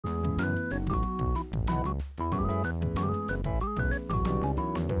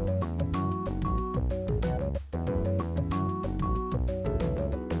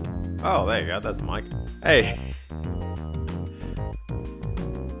Oh, there you go, that's Mike. Hey!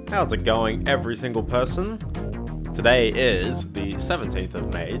 How's it going, every single person? Today is the 17th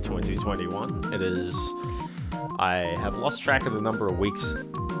of May, 2021. It is... I have lost track of the number of weeks.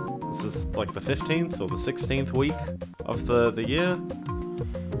 This is like the 15th or the 16th week of the year.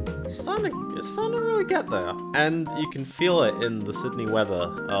 It's starting to really get there. And you can feel it in the Sydney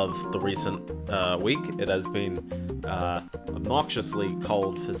weather of the recent week. It has been obnoxiously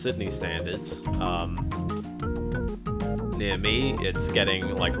cold for Sydney standards. Near me, it's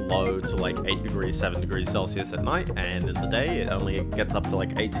getting like low to like 8 degrees, 7 degrees Celsius at night, and in the day it only gets up to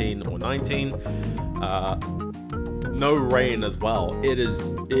like 18 or 19. No rain as well. It is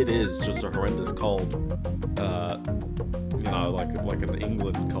just a horrendous cold. You know, like an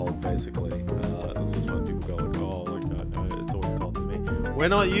England cold, basically. This is when people go like, oh, like, no, it's always cold to me. We're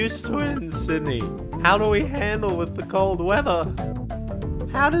not used to it in Sydney. How do we handle with the cold weather?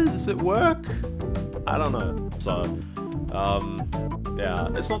 How does it work? I don't know. So, yeah,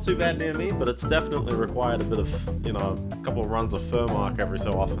 it's not too bad near me, but it's definitely required a bit of, you know, a couple of runs of Furmark every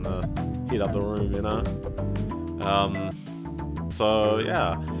so often to heat up the room, you know? So,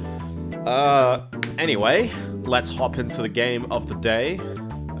 yeah. Anyway, let's hop into the game of the day,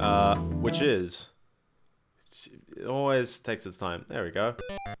 which is... It always takes its time. There we go.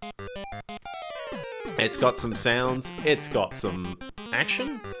 It's got some sounds, it's got some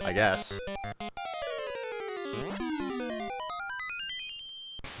action, I guess.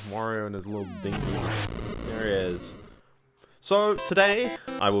 Wario and his little dinghy. There he is. So, today,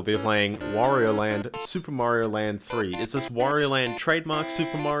 I will be playing Wario Land, Super Mario Land 3. Is this Wario Land trademark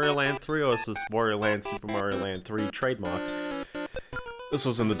Super Mario Land 3, or is this Wario Land, Super Mario Land 3 trademark? This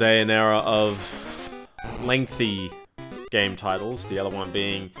was in the day and era of lengthy game titles, the other one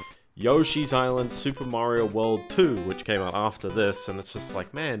being Yoshi's Island Super Mario World 2, which came out after this, and it's just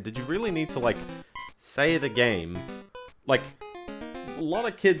like, man, did you really need to, like, say the game? Like... A lot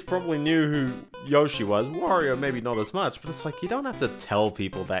of kids probably knew who Yoshi was. Wario, maybe not as much, but it's like, you don't have to tell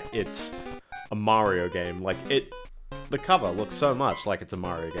people that it's a Mario game. Like, the cover looks so much like it's a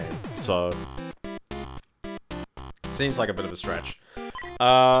Mario game. So, seems like a bit of a stretch.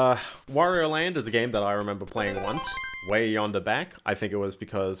 Wario Land is a game that I remember playing once, way yonder back. I think it was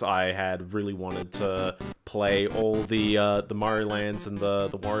because I had really wanted to play all the Mario Lands and the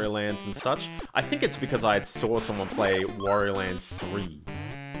Wario Lands and such. I think it's because I saw someone play Wario Land 3,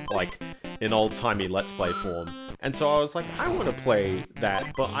 like, in old-timey Let's Play form. And so I was like, I want to play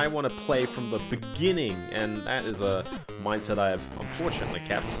that, but I want to play from the beginning, and that is a mindset I have unfortunately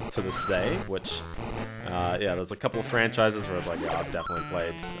kept to this day, which, yeah, there's a couple of franchises where it's like, yeah, I've definitely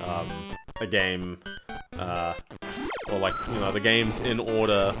played a game, or like, you know, the games in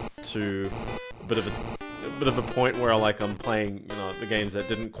order to a bit of a point where like I'm playing, you know, the games that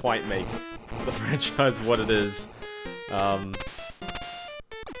didn't quite make the franchise what it is.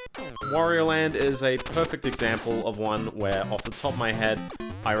 Wario Land is a perfect example of one where, off the top of my head,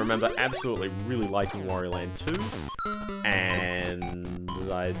 I remember absolutely really liking Wario Land 2, and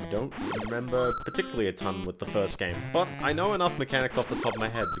I don't remember particularly a ton with the first game, but I know enough mechanics off the top of my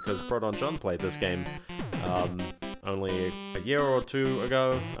head because Proton John played this game only a year or two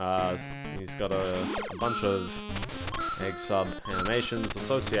ago. He's got a bunch of egg sub animations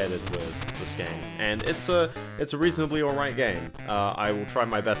associated with this game, and it's a reasonably alright game. I will try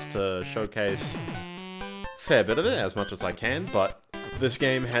my best to showcase a fair bit of it, as much as I can, but this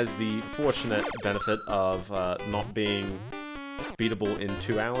game has the fortunate benefit of not being beatable in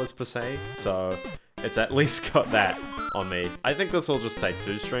 2 hours per se, so it's at least got that on me. I think this will just take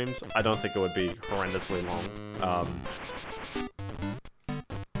 2 streams. I don't think it would be horrendously long.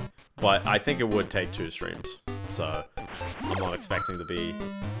 But I think it would take 2 streams, so I'm not expecting to be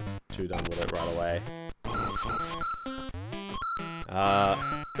too done with it right away.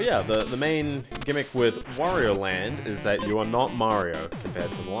 But yeah, the main gimmick with Wario Land is that you are not Mario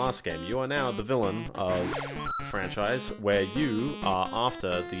compared to the last game. You are now the villain of the franchise, where you are after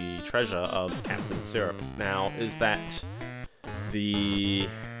the treasure of Captain Syrup. Now, is that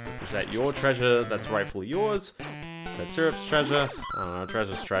your treasure that's rightfully yours? Is that Syrup's treasure? I don't know,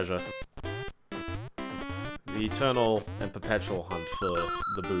 treasure's treasure. The eternal and perpetual hunt for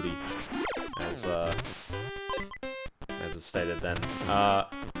the booty, as it's stated then.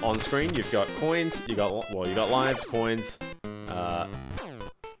 On screen, you've got coins, you got lives, coins, and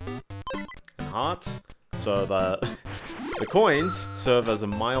hearts. So the coins serve as a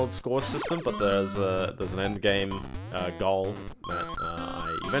mild score system, but there's an end game goal that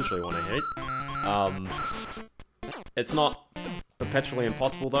I eventually want to hit. It's not perpetually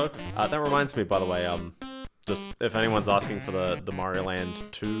impossible though. That reminds me, by the way, just if anyone's asking for the Mario Land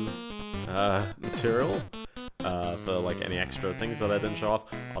 2 material, for like any extra things that I didn't show off,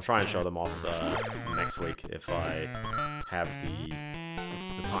 I'll try and show them off next week if I have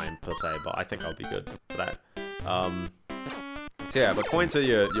the time per se, but I think I'll be good for that. So yeah, but coins are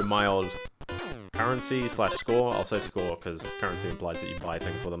your mild currency slash score. I'll say score because currency implies that you buy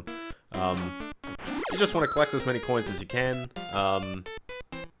things for them. You just want to collect as many coins as you can.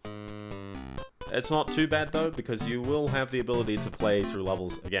 It's not too bad though, because you will have the ability to play through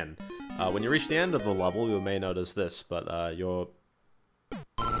levels again. When you reach the end of the level, you may notice this, but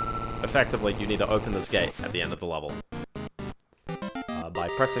effectively, you need to open this gate at the end of the level by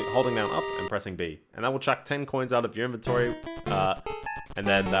holding down up and pressing B, and that will chuck 10 coins out of your inventory, and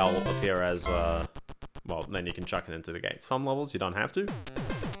then they'll appear as well. Then you can chuck it into the gate. Some levels you don't have to,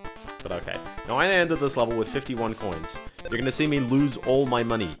 but okay. Now I ended this level with 51 coins. You're gonna see me lose all my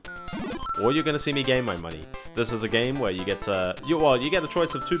money, or you're gonna see me gain my money. This is a game where you get to, you get a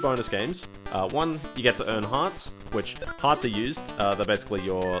choice of 2 bonus games. One, you get to earn hearts, which hearts are used. They're basically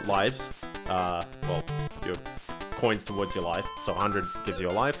your lives. Well, your coins towards your life. So 100 gives you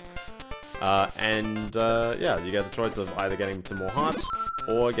a life. Yeah, you get the choice of either getting some more hearts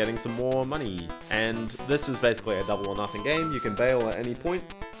or getting some more money. And this is basically a double or nothing game. You can bail at any point,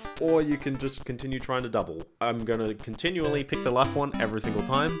 or you can just continue trying to double. I'm gonna continually pick the left one every single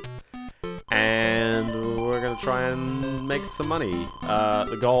time. And we're gonna try and make some money.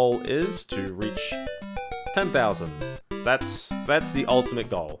 The goal is to reach 10,000. That's the ultimate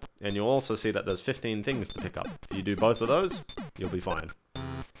goal. And you'll also see that there's 15 things to pick up. If you do both of those, you'll be fine.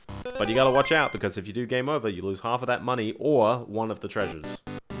 But you gotta watch out, because if you do game over, you lose half of that money or one of the treasures.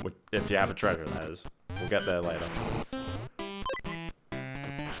 If you have a treasure, that is. We'll get there later.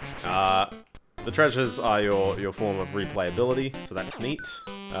 The treasures are your form of replayability, so that's neat.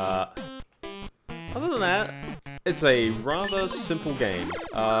 Other than that, it's a rather simple game.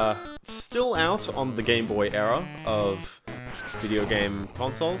 Still out on the Game Boy era of video game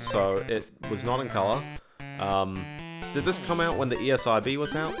consoles, so it was not in color. Did this come out when the ESRB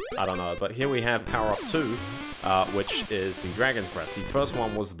was out? I don't know, but here we have Power Up 2, which is the Dragon's Breath. The first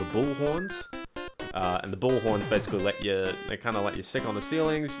one was the Bull Horns, and the Bull Horns basically they kind of let you stick on the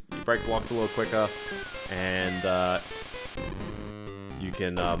ceilings, you break blocks a little quicker, and you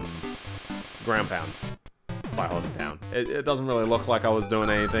can ground pound by holding down. It doesn't really look like I was doing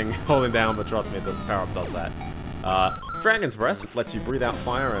anything holding down, but trust me, the power-up does that. Dragon's Breath lets you breathe out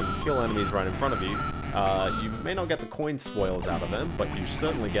fire and kill enemies right in front of you. You may not get the coin spoils out of them, but you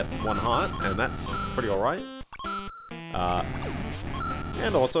certainly get 1 heart, and that's pretty alright.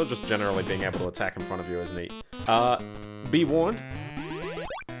 And also, just generally being able to attack in front of you is neat. Be warned,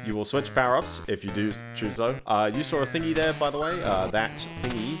 you will switch power-ups if you do choose so. You saw a thingy there, by the way. That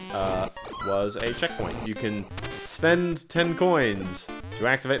thingy was a checkpoint. You can spend 10 coins to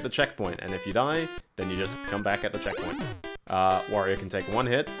activate the checkpoint, and if you die, then you just come back at the checkpoint. Wario can take 1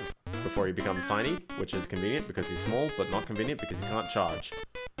 hit before he becomes tiny, which is convenient because he's small, but not convenient because he can't charge.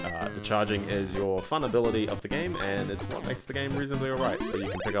 The charging is your fun ability of the game, and it's what makes the game reasonably alright. But you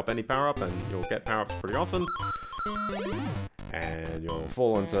can pick up any power-up, and you'll get power-ups pretty often. And you'll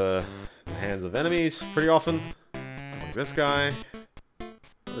fall into the hands of enemies pretty often. Like this guy.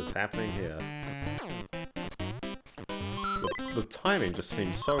 What is happening here? The timing just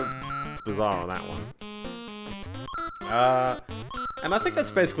seems so bizarre on that one. And I think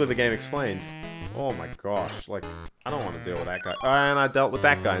that's basically the game explained. Oh my gosh, like, I don't want to deal with that guy. And I dealt with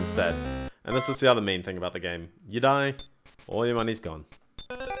that guy instead. And this is the other mean thing about the game. You die, all your money's gone.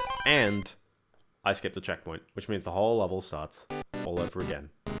 And I skipped the checkpoint, which means the whole level starts all over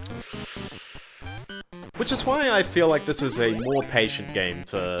again. Which is why I feel like this is a more patient game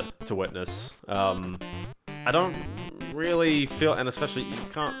to witness. I don't really feel, and especially you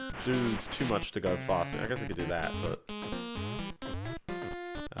can't do too much to go faster. I guess I could do that, but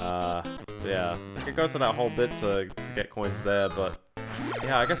yeah, I could go through that whole bit to get coins there, but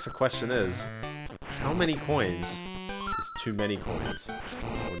yeah, I guess the question is, how many coins is too many coins?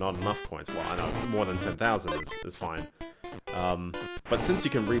 Or not enough coins? Well, I know, more than 10,000 is fine. But since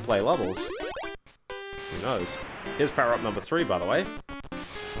you can replay levels, who knows? Here's power-up number 3, by the way.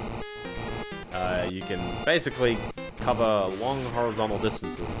 You can basically cover long horizontal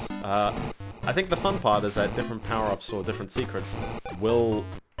distances. I think the fun part is that different power-ups or different secrets will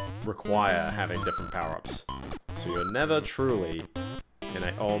require having different power-ups. So you're never truly in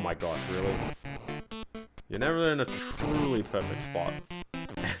a... Oh my god, really? You're never in a truly perfect spot.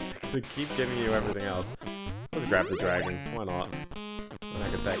 They're gonna keep giving you everything else. Let's grab the dragon. Why not? And I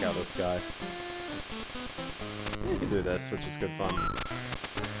can take out this guy. You can do this, which is good fun.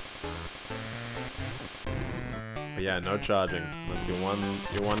 But yeah, no charging. That's your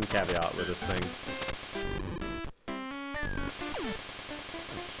one caveat with this thing.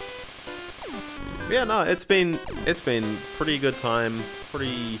 But yeah, no, it's been pretty good time,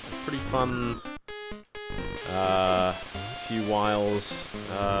 pretty fun. Few whiles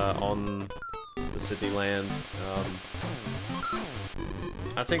on the city land.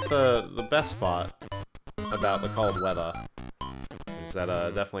 I think the best part about the cold weather is that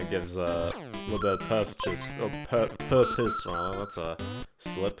it definitely gives a little bit of purpose. Well, that's a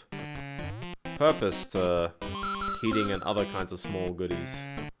slip. Purpose to heating and other kinds of small goodies.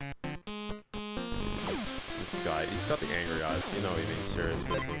 This guy, he's got the angry eyes. You know he means serious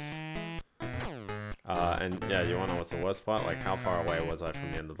business. And yeah, you wanna know what's the worst part? Like, how far away was I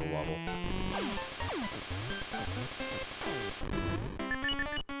from the end of the level?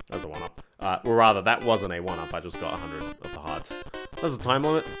 That's a 1-up. Well, rather, that wasn't a 1-up, I just got 100 of the hearts. There's a time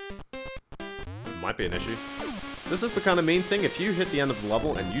limit. Might be an issue. This is the kind of mean thing, if you hit the end of the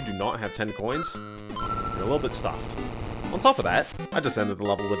level and you do not have 10 coins, you're a little bit stuffed. On top of that, I just ended the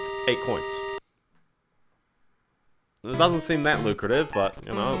level with 8 coins. It doesn't seem that lucrative, but,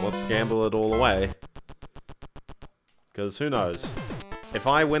 you know, let's gamble it all away. Because who knows? If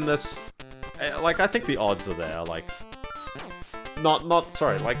I win this... Like, I think the odds are there, like...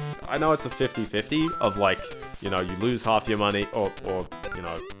 Sorry, like, I know it's a 50-50 of, like, you know, you lose half your money, or you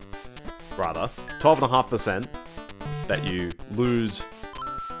know, rather, 12.5% that you lose,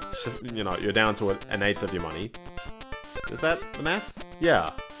 you know, you're down to an eighth of your money. Is that the math? Yeah.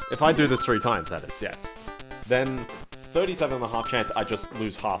 If I do this 3 times, that is, yes. Then 37.5% chance I just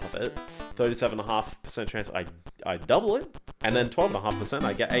lose half of it. 37.5% chance I double it, and then 12.5%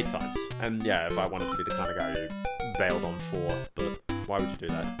 I get 8 times. And yeah, if I wanted to be the kind of guy who bailed on 4, but why would you do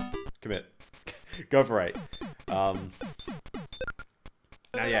that? Commit. Go for 8. Now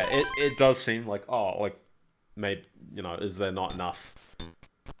yeah, it does seem like, oh, like, maybe, you know, is there not enough,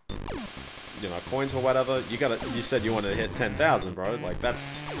 you know, coins or whatever? You said you wanted to hit 10,000, bro. Like, that's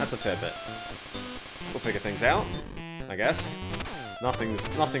a fair bit. We'll figure things out, I guess.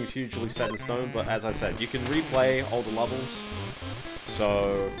 Nothing's hugely set in stone, but as I said, you can replay older levels,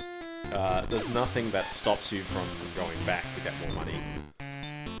 so there's nothing that stops you from going back to get more money.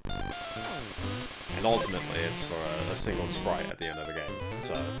 And ultimately, it's for a single sprite at the end of the game.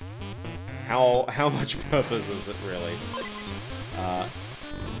 So, how much purpose is it really?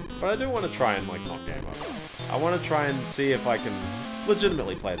 But I do want to try and, like, knock game over. I want to try and see if I can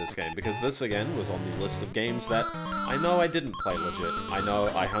legitimately play this game, because this, again, was on the list of games that I know I didn't play legit. I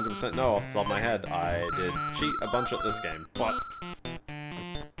 100% know off the top of my head I did cheat a bunch at this game, but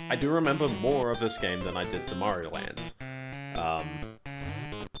I do remember more of this game than I did the Mario Lands.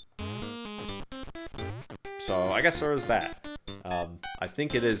 So I guess there is that. I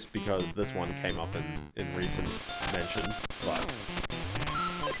think it is because this one came up in recent mention, but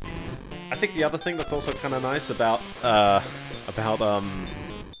I think the other thing that's also kind of nice about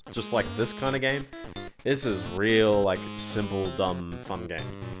just like this kind of game, this is real, like, simple, dumb, fun game.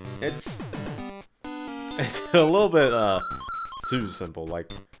 It's a little bit too simple.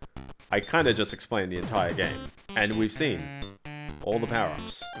 Like, I kind of just explained the entire game, and we've seen all the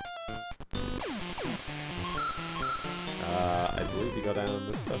power-ups. I believe you go down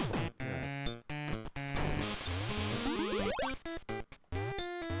this first one. Yeah.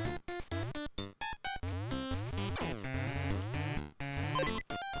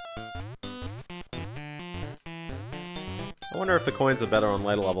 I wonder if the coins are better on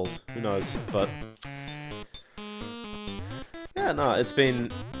later levels. Who knows? But yeah, no, it's been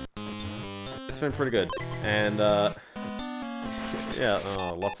pretty good, and yeah,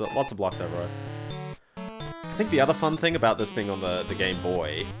 lots of blocks over it. I think the other fun thing about this being on the Game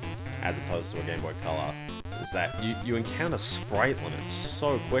Boy, as opposed to a Game Boy Color, is that you encounter sprite limits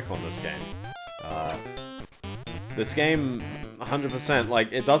so quick on this game. This game, 100%,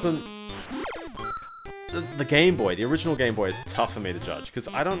 like, it doesn't... The Game Boy, the original Game Boy, is tough for me to judge, because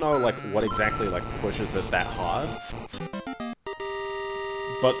I don't know, like, what exactly, like, pushes it that hard.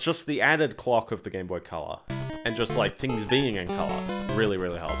 But just the added clock of the Game Boy Color, and just, like, things being in color, really,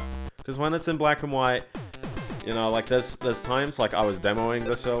 really help. Because when it's in black and white, you know, like, there's times, like, I was demoing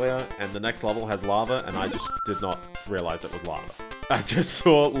this earlier, and the next level has lava, and I just did not realize it was lava. I just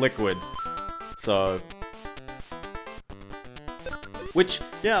saw liquid. So... Which,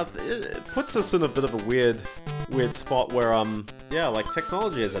 yeah, it puts us in a bit of a weird spot where, yeah, like,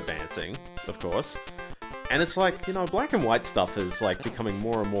 technology is advancing, of course. And it's like, you know, black and white stuff is, like, becoming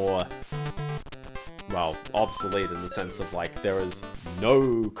more and more, well, obsolete in the sense of, like, there is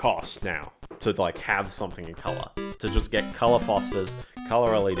no cost now to, like, have something in color. To just get color phosphors,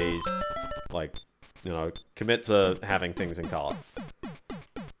 color LEDs, like, you know, commit to having things in color.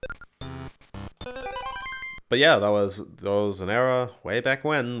 But yeah, that was an era way back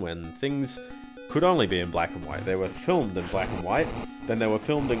when things could only be in black and white. They were filmed in black and white, then they were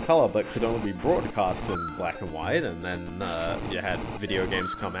filmed in color but could only be broadcast in black and white, and then you had video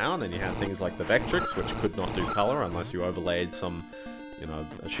games come out, and you had things like the Vectrix, which could not do color unless you overlaid some, you know,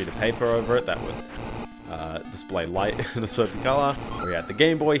 a sheet of paper over it that would display light in a certain color. We had the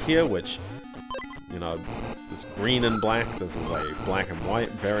Game Boy here, which, you know, is green and black. This is a black and white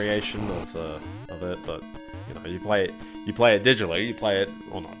variation of it, but you know, you play it digitally. You play it,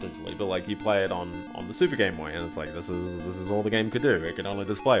 well, not digitally, but like you play it on the Super Game Boy, and it's like this is all the game could do. It could only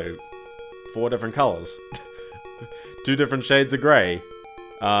display 4 different colors, 2 different shades of gray.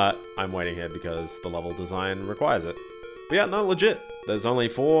 I'm waiting here because the level design requires it. But yeah, no, legit. There's only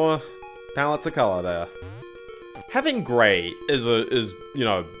 4 palettes of color there. Having gray is you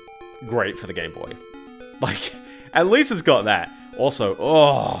know, great for the Game Boy. Like, at least it's got that. Also,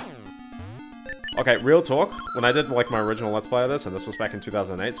 oh. Okay, real talk, when I did, like, my original Let's Play of this, and this was back in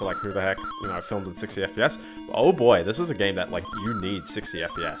 2008, so, like, who the heck, you know, I filmed in 60 FPS, but oh boy, this is a game that, like, you need 60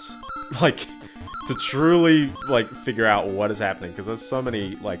 FPS. Like, to truly, like, figure out what is happening, because there's so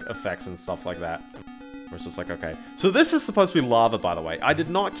many, like, effects and stuff like that, where it's just like, okay. So this is supposed to be lava, by the way. I did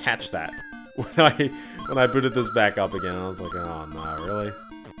not catch that when I booted this back up again, and I was like, oh, no, really?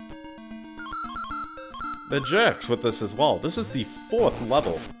 They're jerks with this as well. This is the 4th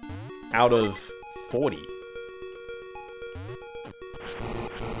level out of 40.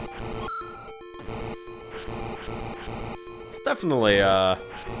 It's definitely,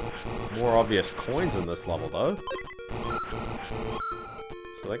 more obvious coins in this level, though.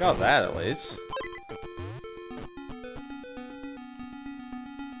 So they got that, at least.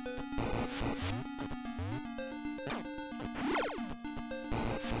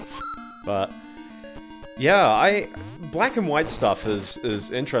 But yeah, black and white stuff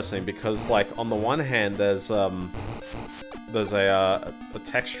is interesting because, like, on the one hand, there's a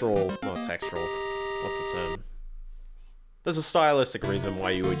textural, not textural, what's the term? There's a stylistic reason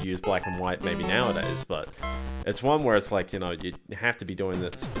why you would use black and white maybe nowadays, but it's one where it's like, you know, you have to be doing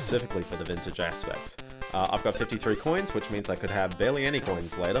it specifically for the vintage aspect. I've got 53 coins, which means I could have barely any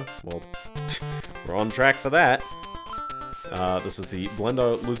coins later. Well, we're on track for that. This is the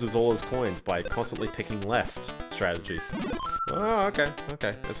Biendeo loses all his coins by constantly picking left strategy. Oh, okay,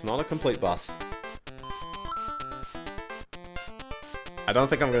 okay. It's not a complete bust. I don't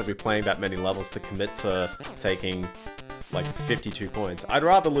think I'm going to be playing that many levels to commit to taking, like, 52 coins. I'd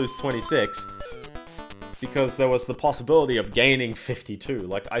rather lose 26, because there was the possibility of gaining 52.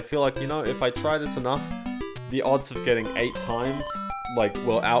 Like, I feel like, you know, if I try this enough, the odds of getting 8 times, like,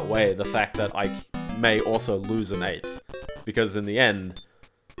 will outweigh the fact that I may also lose an 8th. Because in the end,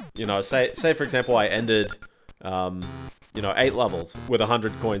 you know, say for example I ended, you know, 8 levels with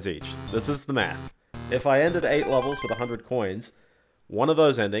 100 coins each. This is the math. If I ended 8 levels with 100 coins, one of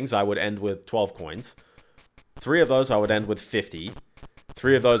those endings I would end with 12 coins. 3 of those I would end with 50.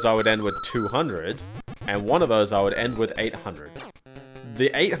 3 of those I would end with 200. And 1 of those I would end with 800. The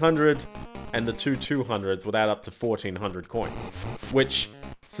 800 and the 2 200s would add up to 1400 coins. Which,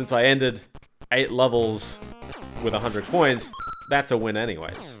 since I ended 8 levels with 100 coins, that's a win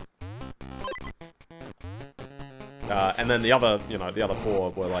anyways. And then the other, you know, the other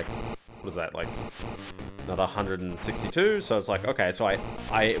 4 were like, what is that, like, another 162? So it's like, okay, so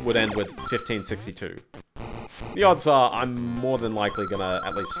I would end with 1562. The odds are I'm more than likely gonna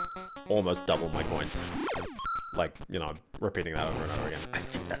at least almost double my coins. Like, you know, repeating that over and over again. I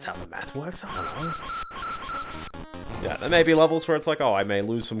think that's how the math works, I don't know. Yeah, there may be levels where it's like, oh, I may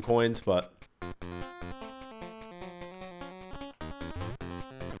lose some coins, but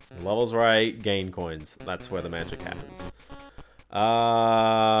levels where I gain coins, that's where the magic happens.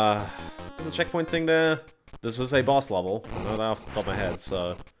 There's a checkpoint thing there. This is a boss level. I know that off the top of my head,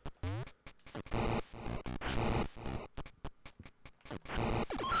 so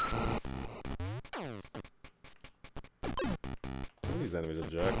some of these enemies are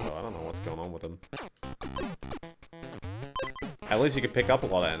jerks, so I don't know what's going on with them. At least you can pick up a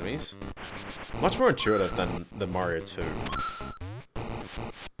lot of enemies. Much more intuitive than Mario 2.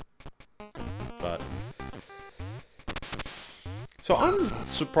 But so I'm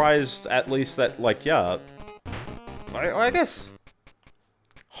surprised at least that, like, yeah, I guess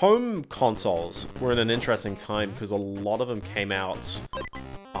home consoles were in an interesting time because a lot of them came out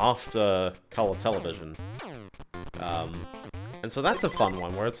after color television. And so that's a fun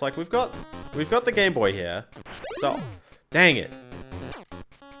one where it's like we've got the Game Boy here. So dang it.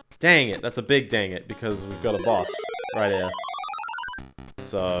 Dang it, that's a big dang it because we've got a boss right here.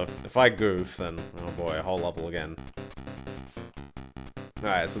 So, if I goof, then, oh boy, a whole level again.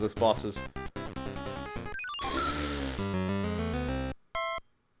 Alright, so this boss is... I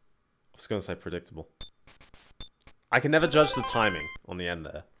was gonna say predictable. I can never judge the timing on the end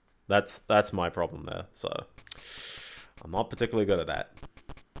there. That's my problem there, so... I'm not particularly good at that.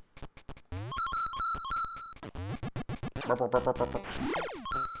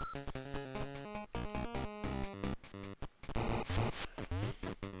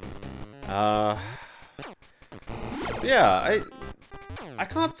 Yeah, I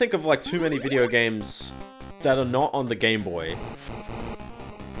can't think of like too many video games that are not on the Game Boy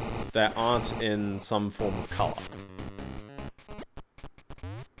that aren't in some form of color.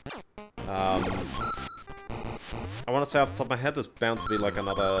 I want to say off the top of my head, there's bound to be like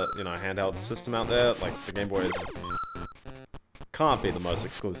another, you know, handheld system out there. Like the Game Boy can't be the most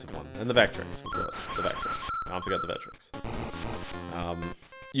exclusive one, and the Vectrex, of course, the Vectrex. Can't forget the Vectrex.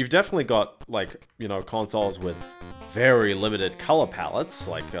 You've definitely got like, you know, consoles with very limited color palettes.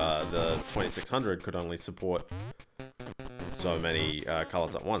 Like the 2600 could only support so many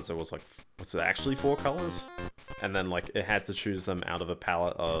colors at once. It was like, what's it, actually 4 colors? And then like it had to choose them out of a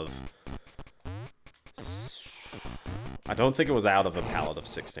palette of... I don't think it was out of a palette of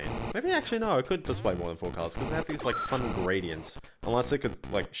 16. Maybe actually no, it could display more than 4 colors because it had these like fun gradients. Unless it could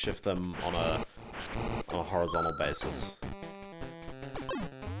like shift them on a horizontal basis.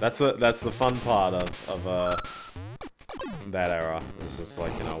 That's the fun part of that era. It's just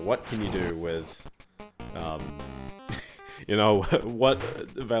like, you know, what can you do with you know, what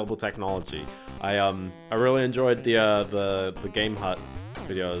available technology. I really enjoyed the Game Hut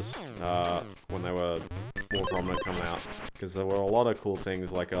videos when they were more prominent coming out, because there were a lot of cool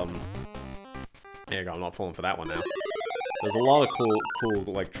things like there you go, I'm not falling for that one now. There's a lot of cool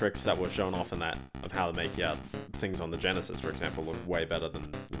like tricks that were shown off in that of how to make things on the Genesis, for example, look way better than,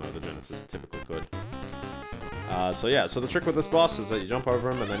 you know, the Genesis typically could. So yeah, so the trick with this boss is that you jump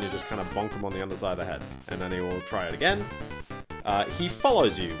over him and then you just kind of bonk him on the underside of the head, and then he will try it again. He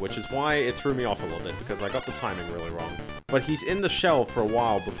follows you, which is why it threw me off a little bit, because I got the timing really wrong. But he's in the shell for a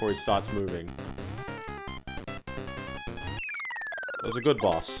while before he starts moving. It was a good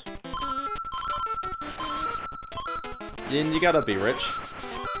boss. And you gotta be rich.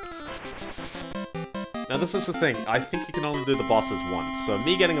 Now this is the thing, I think you can only do the bosses once, so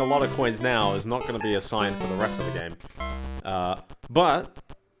me getting a lot of coins now is not gonna be a sign for the rest of the game. But,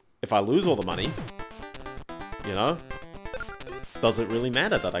 if I lose all the money, you know, does it really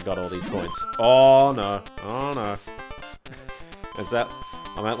matter that I got all these coins? Oh no, oh no. It's that,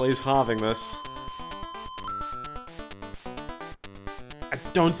 I'm at least halving this. I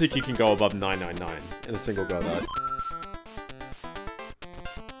don't think you can go above 999 in a single go though.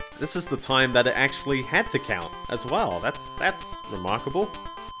 This is the time that it actually had to count as well. That's remarkable.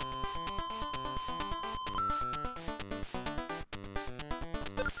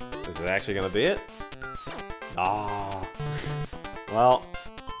 Is it actually gonna be it? Ah. Well.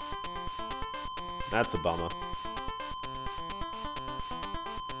 That's a bummer.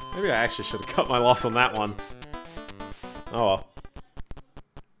 Maybe I actually should have cut my loss on that one. Oh well.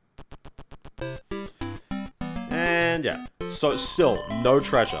 And yeah. So still, no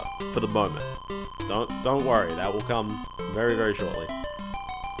treasure for the moment. Don't worry, that will come very, very shortly.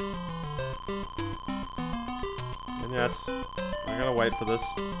 And yes, I gotta wait for this.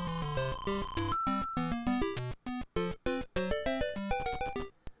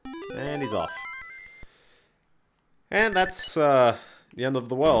 And he's off. And that's the end of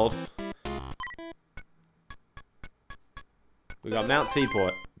the world. We got Mount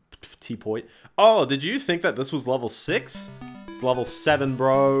Teapot. Oh, did you think that this was level 6? It's level 7,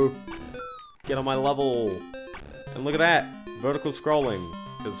 bro. Get on my level. And look at that. Vertical scrolling.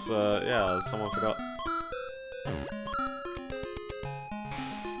 Because, yeah, someone forgot.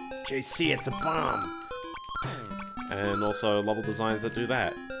 JC, it's a bomb. And also level designs that do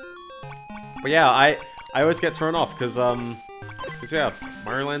that. But yeah, I always get thrown off because yeah,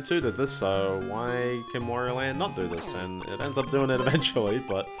 Wario Land 2 did this, so why can Wario Land not do this? And it ends up doing it eventually,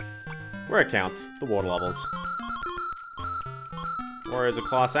 but where it counts, the water levels. Wario's a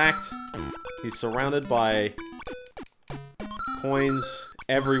class act. He's surrounded by coins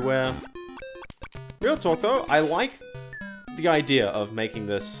everywhere. Real talk though, I like the idea of making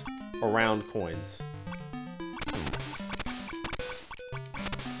this around coins.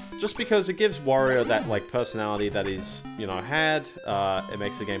 Just because it gives Wario that, like, personality that he's, you know, had. It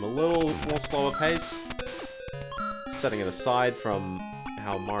makes the game a little more slower pace. Setting it aside from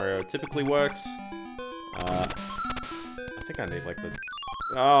how Mario typically works. I think I need, like, the...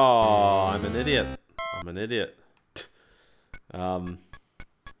 Oh, I'm an idiot. I'm an idiot.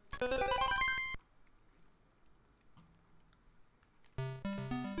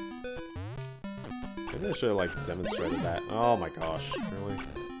 Maybe I should have, like, demonstrated that. Oh my gosh, really?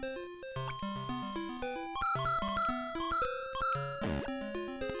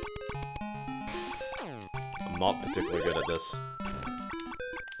 I'm not particularly good at this.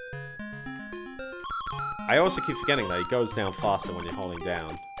 I also keep forgetting that it goes down faster when you're holding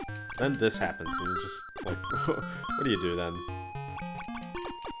down. Then this happens, and you're just, like, what do you do then?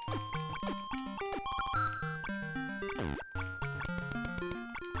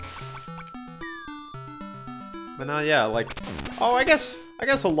 But now, yeah, like, oh, I guess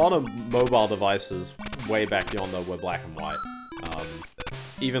a lot of mobile devices way back yonder were black and white.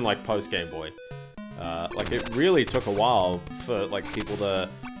 Even like post Game Boy. Like it really took a while for like people to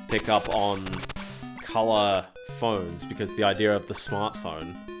pick up on color phones because the idea of the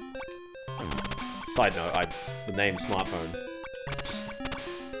smartphone. Side note, the name smartphone. Just,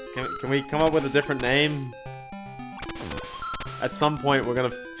 can we come up with a different name? At some point, we're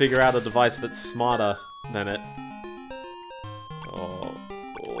gonna figure out a device that's smarter than it.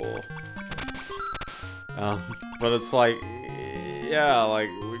 But it's like, yeah, like,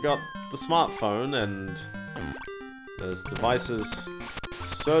 we got the smartphone, and there's devices,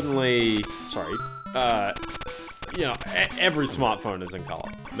 certainly, sorry, you know, every smartphone is in color.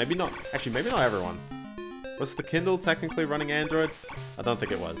 Maybe not, actually, maybe not everyone. Was the Kindle technically running Android? I don't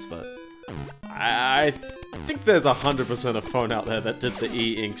think it was, but I think there's 100% of phone out there that did the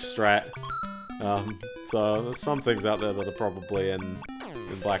e-ink strat. So there's some things out there that are probably in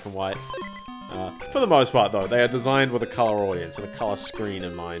black and white. For the most part, though, they are designed with a color audience and a color screen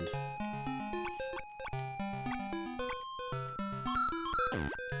in mind.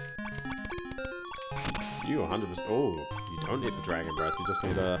 You 100%. Oh, you don't need the Dragon Breath. You just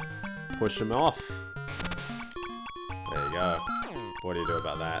need to push him off. There you go. What do you do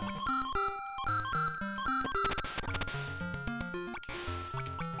about that?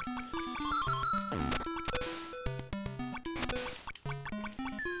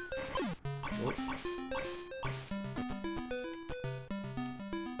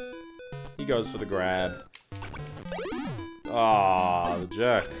 He goes for the grab. Ah, the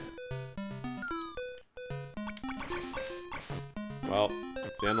jerk. Well,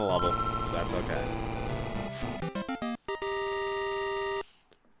 it's the end of the level, so that's okay.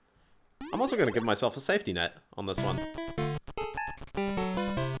 I'm also going to give myself a safety net on this one.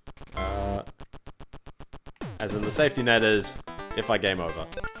 As in, the safety net is if I game over.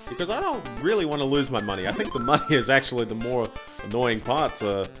 Because I don't really want to lose my money. I think the money is actually the more annoying part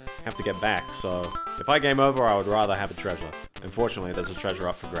to have to get back. So, if I game over, I would rather have a treasure. Unfortunately, there's a treasure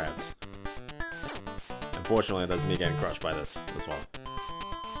up for grabs. Unfortunately, there's me getting crushed by this as well.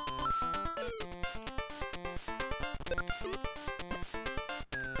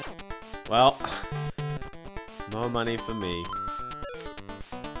 Well, no money for me.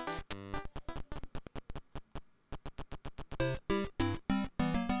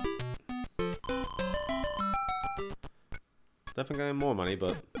 Definitely getting more money,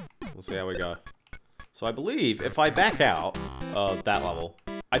 but we'll see how we go. So I believe if I back out of that level,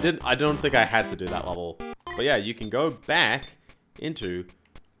 I don't think I had to do that level. But yeah, you can go back into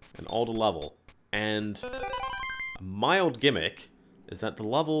an older level. And a mild gimmick is that the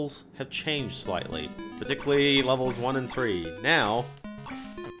levels have changed slightly. Particularly levels 1 and 3. Now,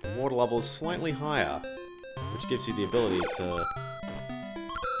 the water level is slightly higher, which gives you the ability to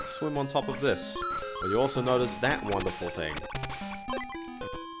swim on top of this. But you also notice that wonderful thing.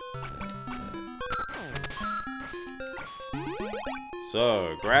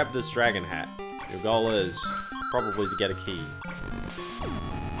 So, grab this dragon hat. Your goal is probably to get a key.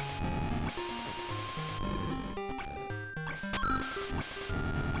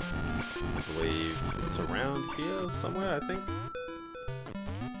 I believe it's around here somewhere, I think.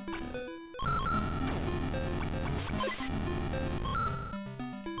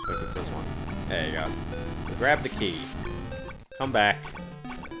 I think it's this one. There you go. Grab the key. Come back.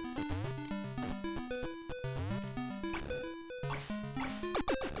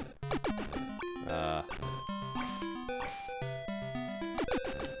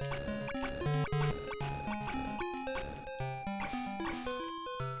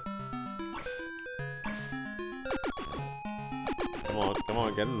 Come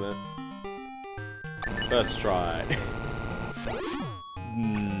on, get in there. First try.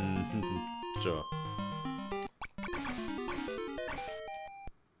 Sure.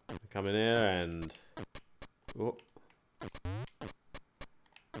 Come in here and... Oh.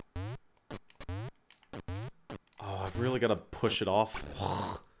 Oh, I've really got to push it off.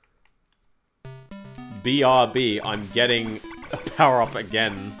 BRB, I'm getting a power-up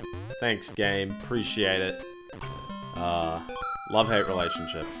again. Thanks, game. Appreciate it. Love-hate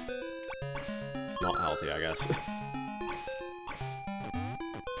relationship. not healthy, I guess.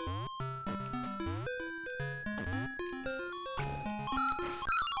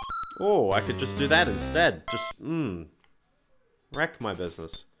 Oh, I could just do that instead. Just, wreck my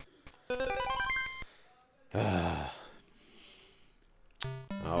business. Oh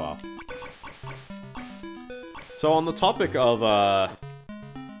well. So on the topic of,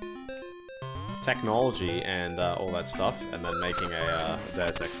 technology and all that stuff, and then making a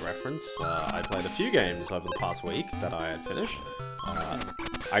Deus Ex reference, I played a few games over the past week that I had finished.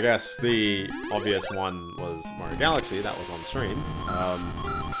 I guess the obvious one was Mario Galaxy, that was on stream.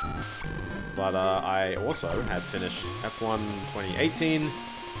 But I also had finished F1 2018.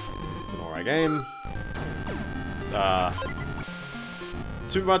 It's an alright game.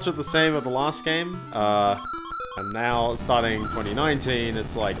 Too much of the same of the last game. And now, starting 2019,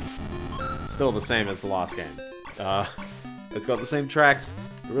 it's like still the same as the last game. It's got the same tracks.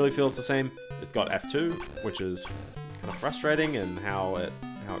 It really feels the same. It's got F2, which is kind of frustrating in how it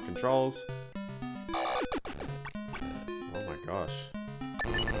controls. Oh my gosh.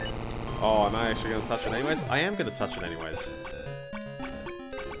 Oh, am I actually going to touch it anyways? I am going to touch it anyways.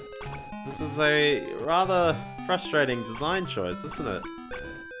 This is a rather frustrating design choice, isn't it?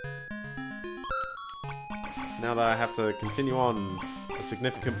 Now that I have to continue on a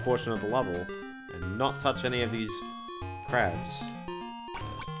significant portion of the level and not touch any of these crabs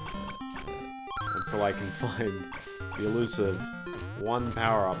until I can find the elusive one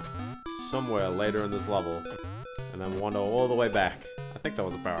power-up somewhere later in this level and then wander all the way back. I think there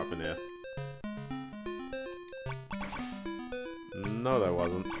was a power-up in here. No, there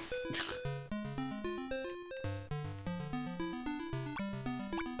wasn't.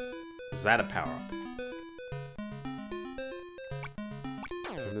 Is that a power-up?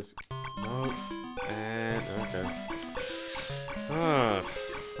 This... No. And... okay.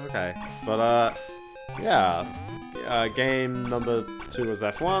 Okay. But, yeah. Game number 2 was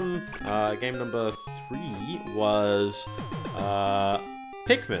F1. Game number 3 was,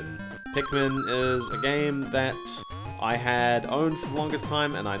 Pikmin. Pikmin is a game that I had owned for the longest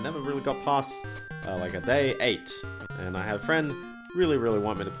time, and I never really got past, like, a day 8. And I had a friend really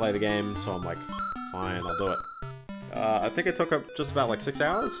want me to play the game, so I'm like, fine, I'll do it. I think it took up just about, like, 6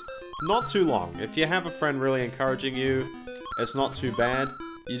 hours? Not too long. If you have a friend really encouraging you, it's not too bad.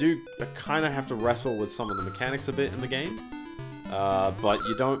 You do kind of have to wrestle with some of the mechanics a bit in the game, but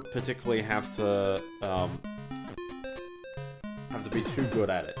you don't particularly have to be too good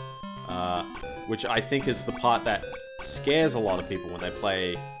at it. Which I think is the part that scares a lot of people when they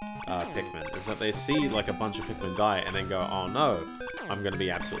play Pikmin, is that they see like a bunch of Pikmin die and then go, oh no, I'm gonna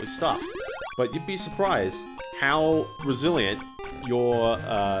be absolutely stuffed. But you'd be surprised how resilient your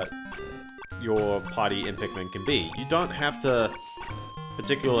party in Pikmin can be. You don't have to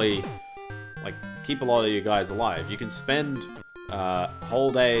particularly like keep a lot of you guys alive. You can spend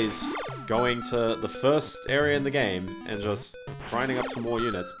whole days going to the first area in the game and just grinding up some more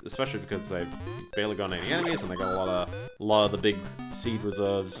units, especially because they've barely got any enemies and they got a lot of the big seed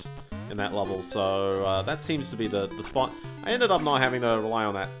reserves in that level. So that seems to be the spot. I ended up not having to rely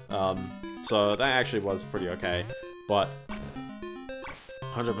on that, so that actually was pretty okay. But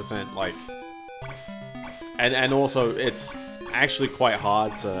 100% like, and also it's actually quite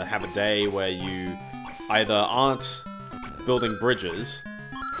hard to have a day where you either aren't building bridges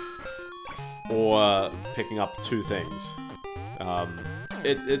or picking up 2 things.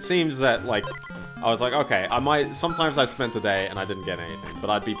 It seems that, like, I was like, okay, sometimes I spent a day and I didn't get anything, but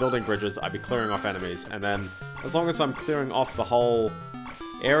I'd be building bridges, I'd be clearing off enemies, and then, as long as I'm clearing off the whole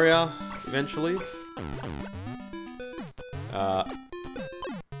area, eventually,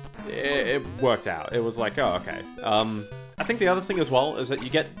 it worked out. It was like, oh, okay. I think the other thing as well is that you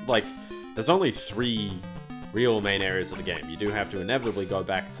get, like, there's only 3 real main areas of the game. You do have to inevitably go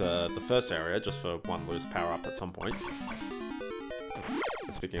back to the first area just for one loose power-up at some point.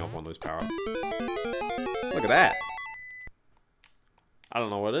 And speaking of one loose power-up, look at that! I don't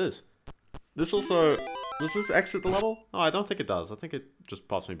know what it is. This also... does this exit the level? Oh, I don't think it does. I think it just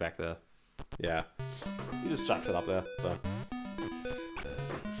pops me back there. Yeah. He just chucks it up there, so...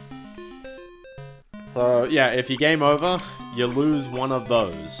 So, yeah, if you game over, you lose one of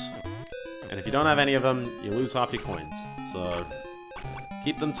those. And if you don't have any of them, you lose half your coins. So,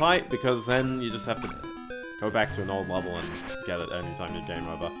 keep them tight, because then you just have to go back to an old level and get it anytime you game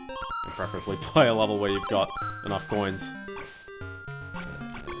over. And preferably play a level where you've got enough coins.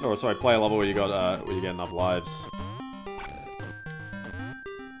 Oh, sorry, play a level where you got, where you get enough lives.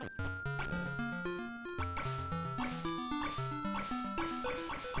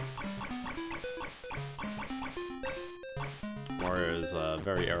 Wario is a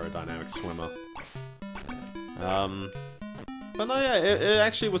very aerodynamic swimmer. But no, yeah, it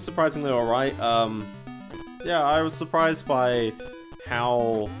actually was surprisingly alright. Yeah, I was surprised by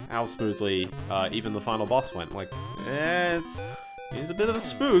how smoothly even the final boss went. Like, yeah, he's a bit of a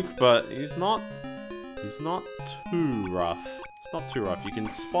spook, but he's not too rough. It's not too rough. You can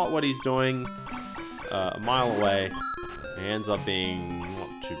spot what he's doing a mile away. It ends up being not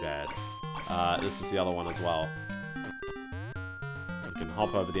too bad. This is the other one as well. You can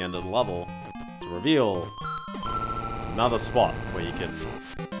hop over the end of the level to reveal another spot where you can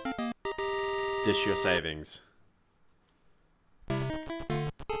dish your savings.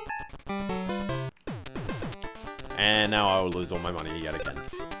 And now I will lose all my money yet again.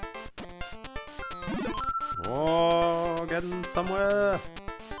 Oh, getting somewhere.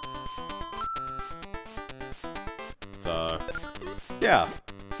 So, yeah.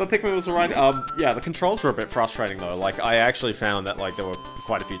 But Pikmin was alright. Yeah, the controls were a bit frustrating though. Like, I actually found that like there were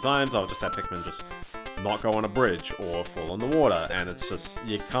quite a few times I would just have Pikmin just not go on a bridge or fall in the water, and it's just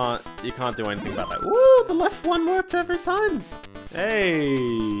you can't do anything about that. Ooh, the left one worked every time.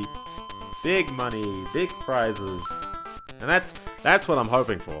 Hey, big money, big prizes, and that's what I'm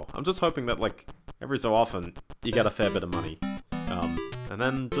hoping for. I'm just hoping that like every so often you get a fair bit of money, and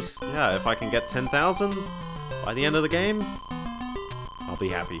then just yeah, if I can get 10,000 by the end of the game, I'll be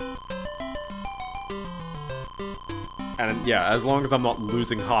happy. And yeah, as long as I'm not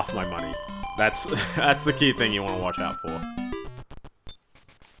losing half my money. That's the key thing you want to watch out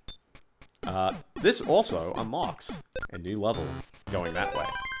for. This also unlocks a new level going that way.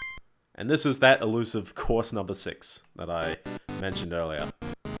 And this is that elusive course number 6 that I mentioned earlier.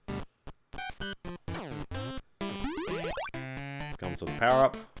 Comes with a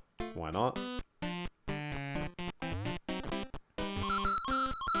power-up. Why not?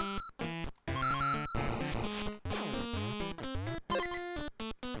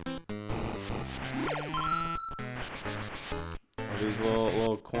 These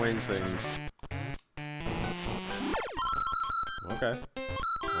little coin things. Okay.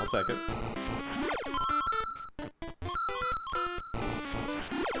 I'll take it.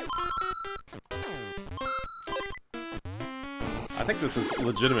 I think this is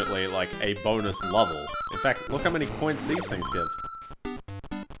legitimately like a bonus level. In fact, look how many coins these things give.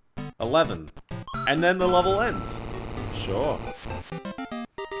 11. And then the level ends. Sure.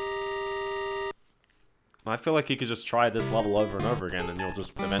 I feel like you could just try this level over and over again, and you'll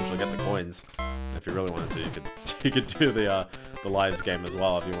just eventually get the coins. And if you really wanted to, you could do the lives game as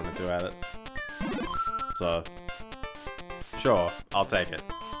well if you wanted to add it. So, sure, I'll take it.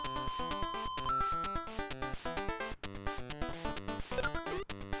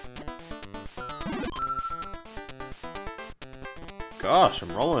 Gosh,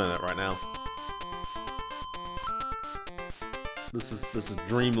 I'm rolling in it right now. This is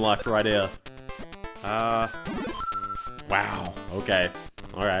dream luck right here. Wow, okay.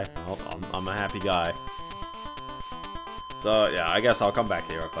 Alright, well, I'm a happy guy. So, yeah, I guess I'll come back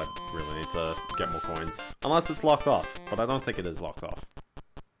here if I really need to get more coins. Unless it's locked off, but I don't think it is locked off.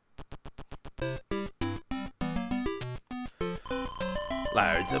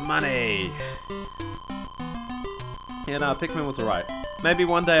 Loads of money! Yeah, no, Pikmin was alright. Maybe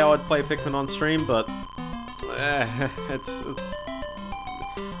one day I would play Pikmin on stream, but... it's...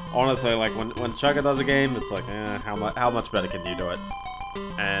 Honestly, like, when Chugga does a game, it's like, how much better can you do it?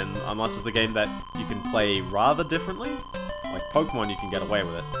 And unless it's a game that you can play rather differently, like Pokemon, you can get away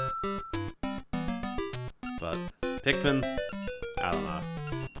with it. But Pikmin, I don't know.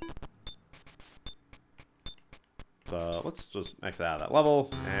 So let's just exit out of that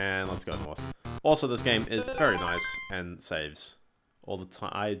level, and let's go north. Also, this game is very nice and saves all the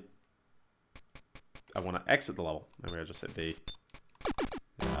time. I want to exit the level. Maybe I just hit B.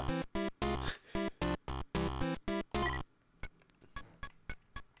 Yeah.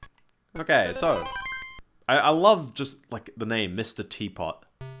 Okay, so I love just like the name Mr. Teapot.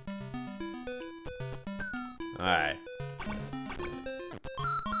 Alright.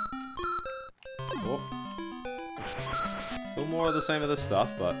 Whoop. Still more of the same of this stuff,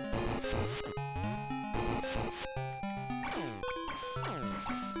 but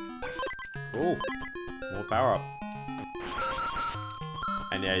cool. More power up.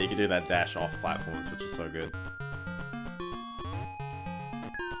 And yeah, you can do that dash off platforms, which is so good.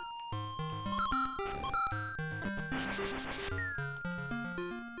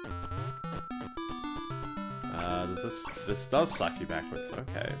 This does suck you backwards.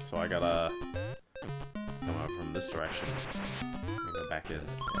 Okay, so I gotta come out from this direction and go back in.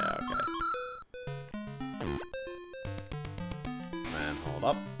 Yeah, okay. And hold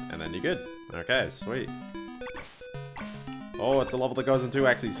up, and then you're good. Okay, sweet. Oh, it's a level that goes in 2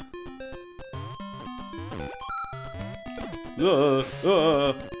 axes.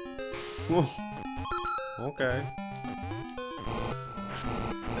 Okay.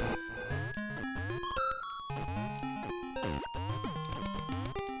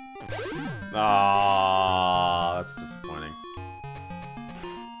 Ah, that's disappointing.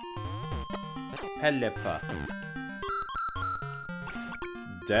 Hellepa.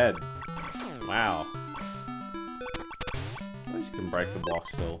 Dead. Wow. At least you can break the block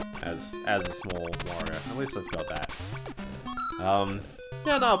still, as a small warrior. At least I've got that.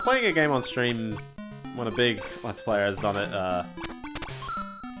 Yeah, no, playing a game on stream when a big Let's Player has done it,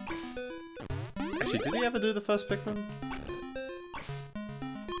 Actually, did he ever do the first Pikmin?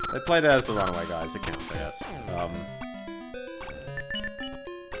 They played it as the Runaway Guys, it counts, I guess.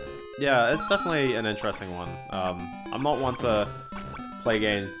 Yeah, it's definitely an interesting one. I'm not one to play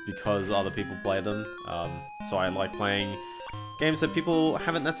games because other people play them, so I like playing games that people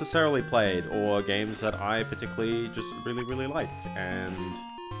haven't necessarily played, or games that I particularly just really like, and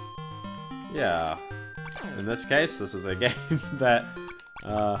yeah. In this case, this is a game that,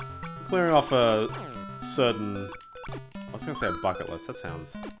 clearing off a certain... I was gonna say a bucket list, that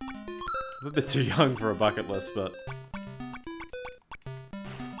sounds a bit too young for a bucket list, but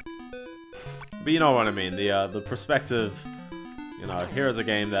you know what I mean, the perspective, you know, here is a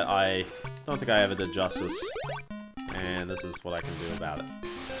game that I don't think I ever did justice, and this is what I can do about it.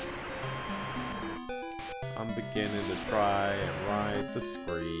 I'm beginning to try and ride the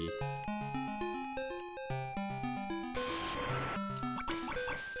scree.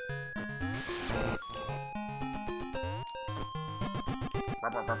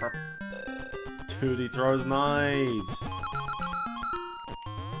 Tootie throws knives!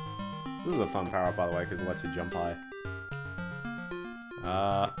 This is a fun power-up, by the way, because it lets you jump high.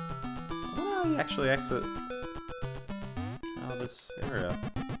 I wonder how you actually exit out of this area.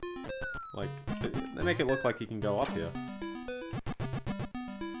 Like, they make it look like you can go up here.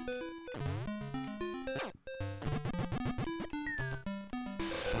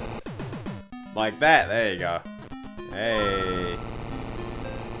 Like that, there you go. Hey.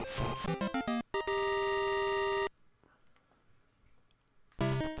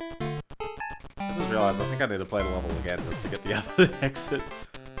 I just realized I think I need to play the level again just to get the other exit.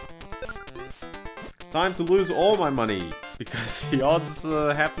 Time to lose all my money, because the odds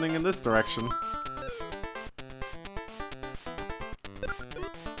are happening in this direction.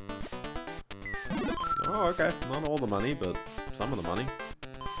 Oh, okay. Not all the money, but some of the money.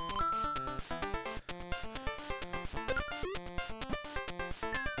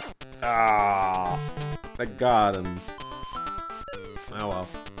 Ah, I got him. Oh well.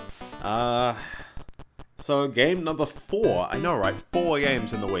 So game number 4. I know, right? 4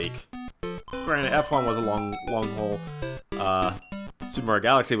 games in the week. Granted, F1 was a long haul. Super Mario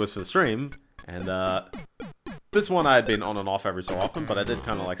Galaxy was for the stream, and this one I had been on and off every so often, but I did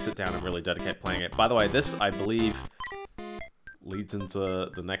kind of like sit down and really dedicate playing it. By the way, this, I believe, leads into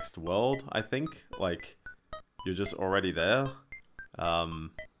the next world, I think. Like, you're just already there.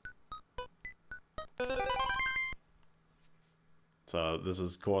 So this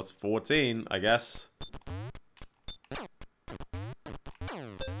is course 14, I guess.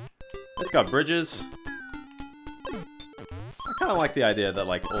 It's got bridges. I kind of like the idea that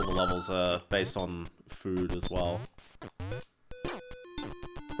like all the levels are based on food as well.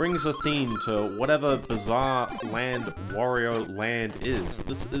 Brings a theme to whatever bizarre land Wario Land is.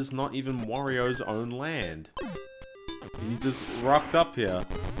 This is not even Wario's own land. He just rocked up here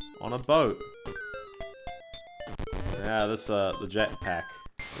on a boat. Yeah, this, the jetpack,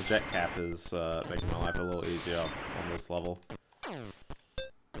 the jet cap is, making my life a little easier on this level.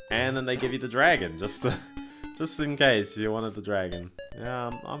 And then they give you the dragon, just in case you wanted the dragon.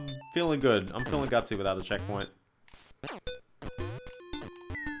 Yeah, I'm feeling good. I'm feeling gutsy without a checkpoint.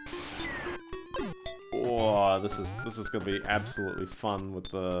 Oh, this is gonna be absolutely fun with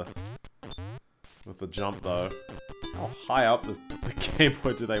the jump though. How high up the Game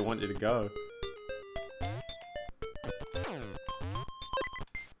Boy do they want you to go?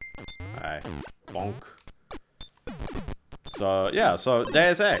 Alright, bonk. So, yeah, so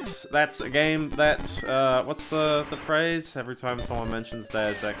Deus Ex. That's a game that, what's the phrase? Every time someone mentions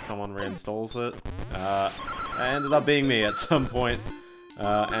Deus Ex, someone reinstalls it. It ended up being me at some point.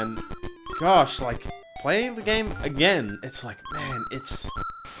 And, gosh, like, playing the game again, it's like, man,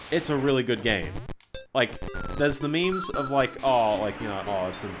 it's a really good game. Like, there's the memes of like, oh, like, you know, oh,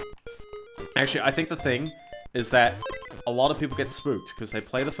 it's a... Actually, I think the thing is that a lot of people get spooked because they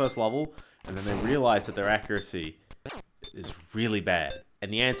play the first level and then they realize that their accuracy is really bad.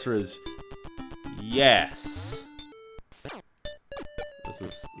 And the answer is yes.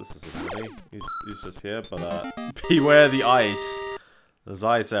 This is an enemy. He's just here, but beware the ice. There's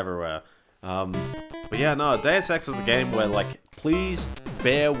ice everywhere. But yeah, no, Deus Ex is a game where, like, please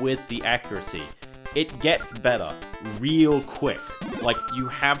bear with the accuracy. It gets better real quick. Like, you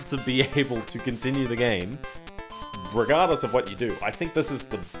have to be able to continue the game regardless of what you do. I think this is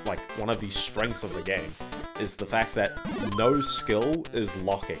the, like, one of the strengths of the game, is the fact that no skill is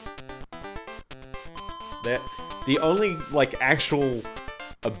locking. The only, like, actual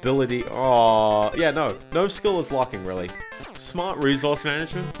ability... Oh, yeah, no skill is locking, really. Smart resource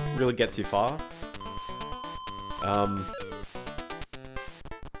management really gets you far.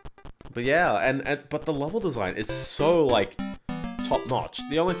 But yeah, but the level design is so, like, top-notch.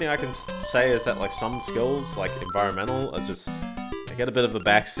 The only thing I can say is that, like, some skills, like environmental, are just... they get a bit of a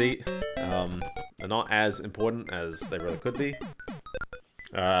backseat. They're not as important as they really could be.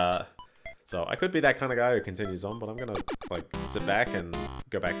 So I could be that kind of guy who continues on, but I'm gonna, like, sit back and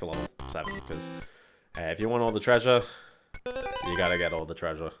go back to level 7, because if you want all the treasure, you gotta get all the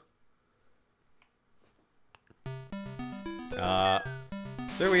treasure.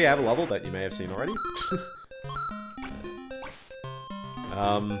 So we have a level that you may have seen already.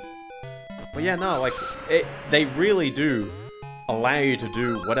 But yeah, no, like, they really do allow you to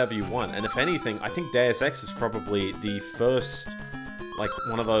do whatever you want, and if anything, I think Deus Ex is probably the first, like,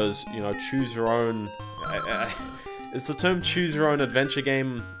 one of those, you know, choose your own... is the term choose your own adventure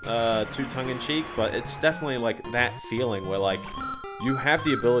game too tongue-in-cheek? But it's definitely, like, that feeling where, like, you have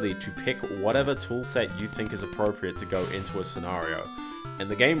the ability to pick whatever toolset you think is appropriate to go into a scenario. And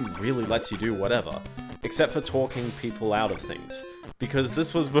the game really lets you do whatever, except for talking people out of things. Because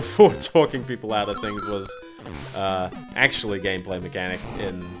this was before talking people out of things was actually a gameplay mechanic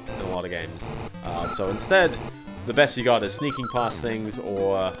in a lot of games. So instead, the best you got is sneaking past things,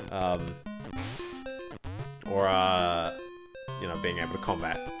 or you know, being able to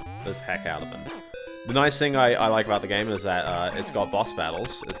combat the heck out of them. The nice thing I like about the game is that it's got boss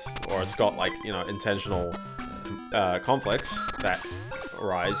battles, it's got, like, you know, intentional conflicts that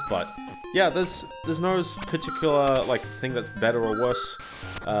arise, but yeah, there's no particular, like, thing that's better or worse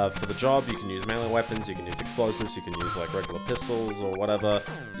for the job. You can use melee weapons, you can use explosives, you can use, like, regular pistols or whatever.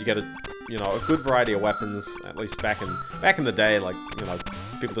 You get a, you know, a good variety of weapons, at least back in the day, like, you know,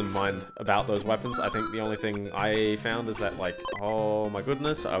 people didn't mind about those weapons. I think the only thing I found is that, like, oh my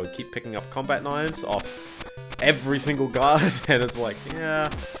goodness, I would keep picking up combat knives off every single guard, and it's like,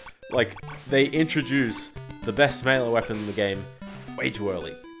 yeah, like, they introduce the best melee weapon in the game way too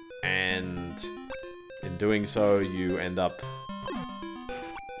early, and in doing so, you end up,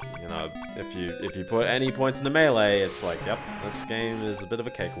 you know, if you put any points in the melee, it's like, yep, this game is a bit of a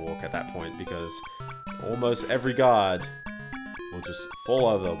cakewalk at that point, because almost every guard will just fall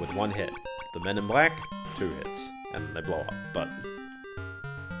over with one hit. The men in black, 2 hits, and they blow up. But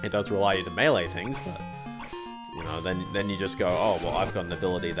it does rely you to melee things, but, you know, then you just go, oh, well, I've got an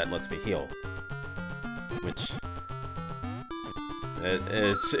ability that lets me heal. Which,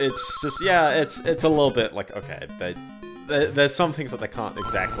 it's just, yeah, it's a little bit like, okay, there's some things that they can't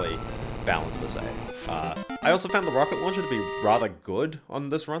exactly balance, per se. I also found the rocket launcher to be rather good on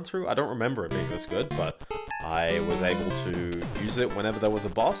this run-through. I don't remember it being this good, but I was able to use it whenever there was a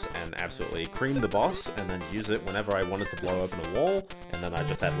boss, and absolutely cream the boss, and then use it whenever I wanted to blow open a wall, and then I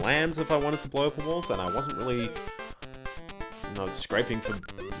just had lambs if I wanted to blow open walls, and I wasn't really, you know, scraping for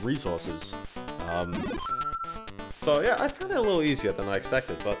resources. So yeah, I found it a little easier than I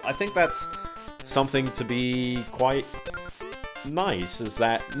expected, but I think that's something to be quite nice, is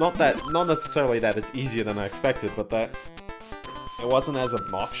that, not necessarily that it's easier than I expected, but that it wasn't as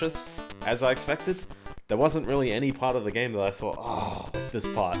obnoxious as I expected. There wasn't really any part of the game that I thought, oh, this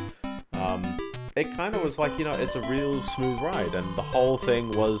part. It kind of was like, you know, it's a real smooth ride, and the whole thing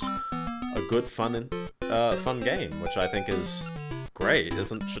was a good, fun game, which I think is great.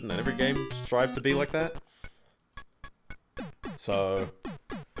 Shouldn't every game strive to be like that? So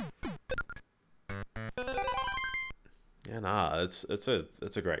yeah, nah, it's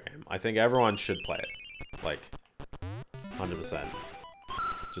a great game. I think everyone should play it, like 100%.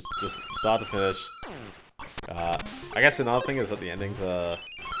 Just start to finish. I guess another thing is that the endings are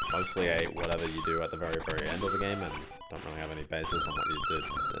mostly a whatever you do at the very, very end of the game, and don't really have any basis on what you did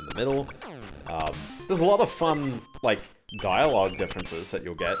in the middle. There's a lot of fun, like, dialogue differences that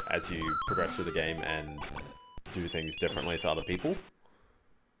you'll get as you progress through the game and do things differently to other people.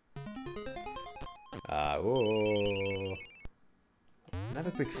 Oh, not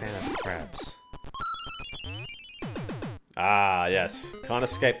a big fan of the crabs. Ah, yes. Can't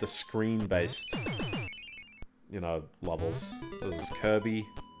escape the screen-based, you know, levels. This is Kirby.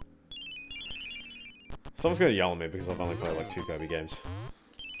 Someone's gonna yell at me because I've only played like 2 Kirby games.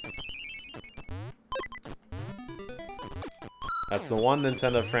 That's the one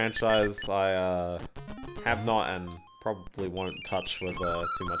Nintendo franchise I have not and probably won't touch with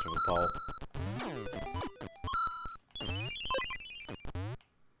too much of a pole.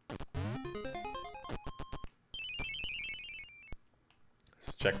 It's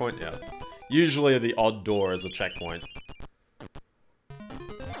a checkpoint? Yeah. Usually the odd door is a checkpoint.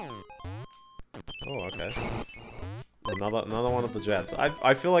 Oh, okay. Another one of the jets.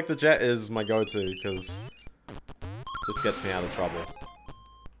 I feel like the jet is my go-to because it just gets me out of trouble.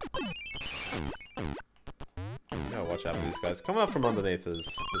 Yeah, watch out for these guys. Coming up from underneath is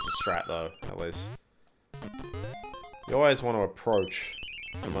a strat though, at least. You always want to approach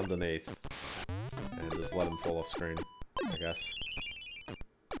from underneath and just let them fall off screen, I guess.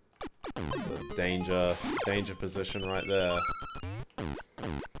 It's the danger position right there.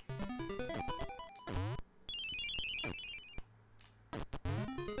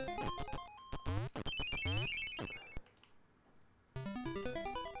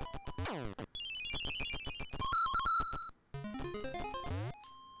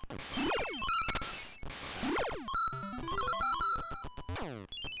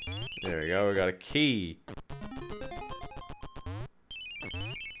 There we go, we got a key.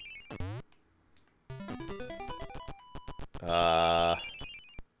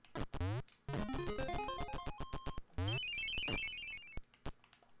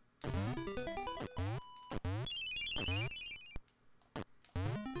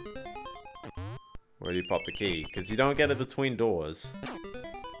 Where do you pop the key? Because you don't get it between doors.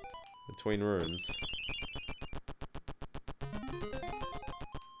 Between rooms.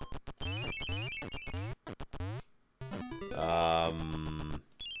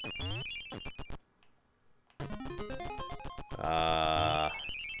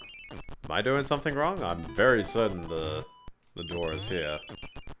 Am I doing something wrong? I'm very certain the door is here.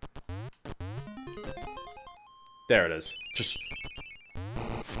 There it is. Just...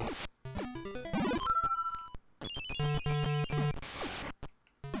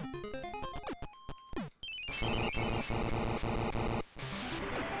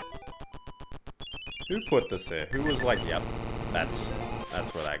 Who put this here? Who was like, yep, that's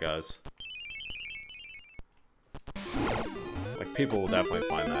where that goes. Like, people will definitely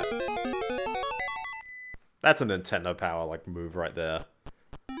find that. That's a Nintendo Power, like, move right there.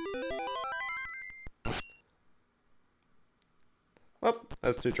 Well,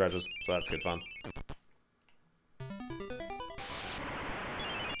 there's 2 treasures, so that's good fun.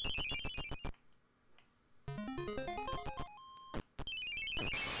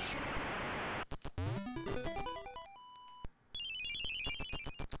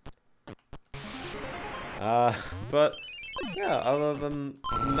 But yeah, other than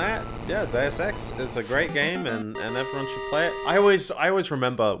that, yeah, Deus Ex, it's a great game and everyone should play it. I always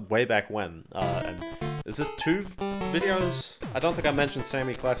remember way back when, and is this 2 videos? I don't think I mentioned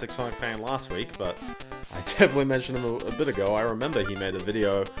Sammy Classic Sonic Fan last week, but I definitely mentioned him a bit ago. I remember he made a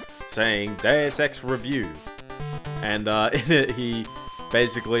video saying Deus Ex review, and in it he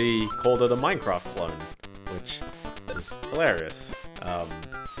basically called it a Minecraft clone, which is hilarious.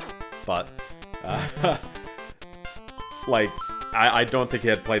 Like, I don't think he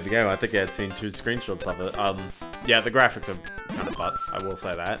had played the game. I think he had seen 2 screenshots of it. Yeah, the graphics are kind of butt, I will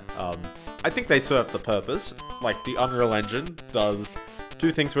say that. I think they serve the purpose. Like, the Unreal Engine does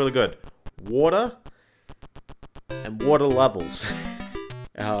 2 things really good. Water, and water levels.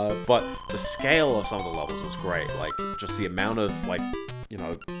 But the scale of some of the levels is great. Like, just the amount of, like, you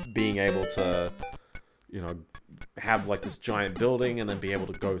know, being able to, you know, have like this giant building and then be able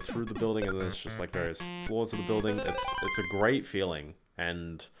to go through the building and there's just like various floors of the building. It's a great feeling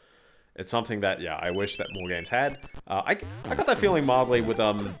and it's something that, yeah, I wish that more games had. I got that feeling mildly with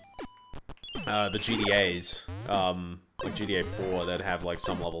the GTAs, like GTA 4 that have like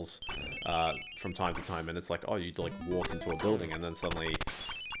some levels from time to time and it's like, oh, you'd like walk into a building and then suddenly,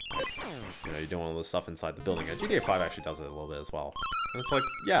 you know, you're doing all this stuff inside the building. And GTA 5 actually does it a little bit as well. And it's like,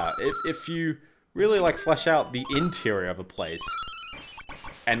 yeah, if you really like flesh out the interior of a place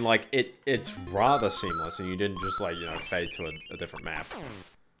and like it's rather seamless and you didn't just like, you know, fade to a different map.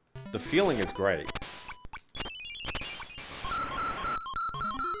 The feeling is great.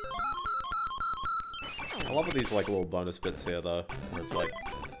 I love these like little bonus bits here though, where it's like,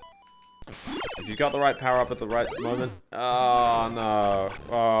 if you got the right power up at the right moment. Oh no.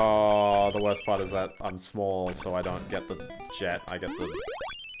 Oh, the worst part is that I'm small, so I don't get the jet. I get the...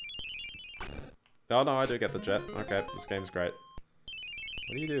 Oh no, I do get the jet. Okay, this game's great.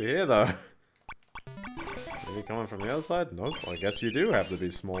 What do you do here, though? Are you coming from the other side? Nope, well, I guess you do have to be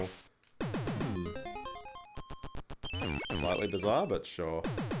small. Slightly bizarre, but sure.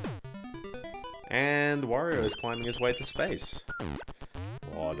 And Wario is climbing his way to space.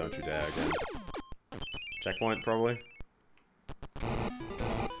 Oh, don't you dare again. Checkpoint, probably.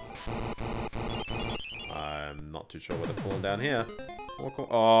 I'm not too sure what they're pulling down here.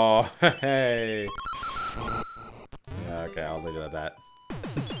 Oh, hey! Yeah, okay, I'll leave it at that.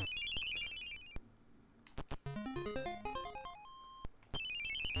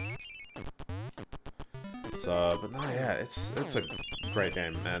 So, but no, yeah, it's a great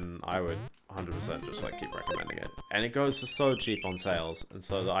game, and I would 100% just like keep recommending it. And it goes for so cheap on sales, and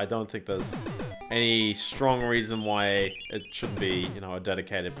so I don't think there's any strong reason why it shouldn't be, you know, a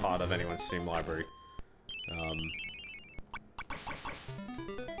dedicated part of anyone's Steam library.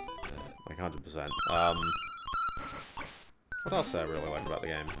 Like 100%. What else do I really like about the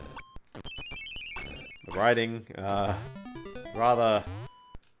game? The writing, rather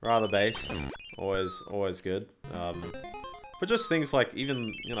based. Always good. But just things like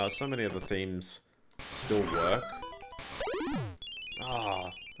even, you know, so many of the themes still work. Ah,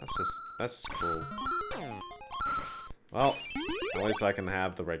 that's just cool. Well, at least I can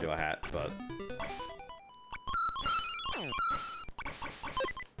have the regular hat, but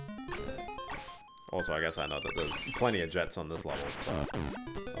also I guess I know that there's plenty of jets on this level, so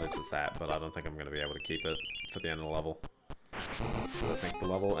at least it's that, but I don't think I'm going to be able to keep it for the end of the level. I think the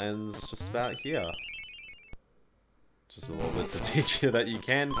level ends just about here. Just a little bit to teach you that you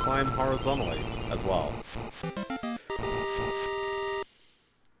can climb horizontally as well.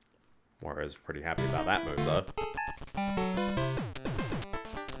 Wario's pretty happy about that move, though.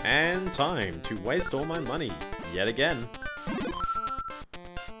 And time to waste all my money, yet again.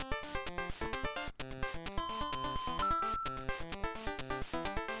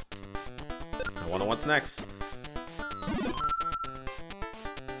 I wonder what's next.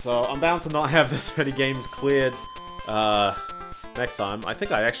 So, I'm bound to not have this many games cleared next time. I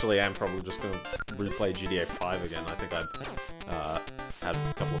think I actually am probably just going to replay GTA 5 again. I think I've had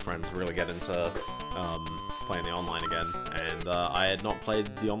a couple of friends really get into playing the online again. And I had not played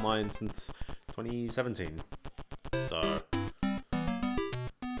the online since 2017. So...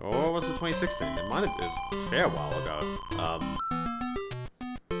 Or was it 2016? It might have been a fair while ago.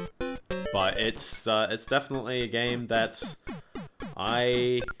 But it's definitely a game that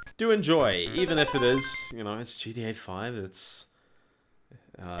I do enjoy, even if it is, you know, it's GTA 5, it's...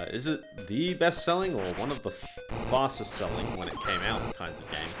 is it the best-selling or one of the fastest-selling when it came out kinds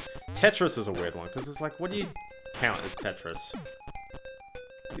of games? Tetris is a weird one, because it's like, what do you count as Tetris?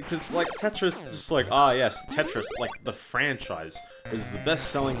 Because, like, Tetris, just like, ah, yes, Tetris, like, the franchise, is the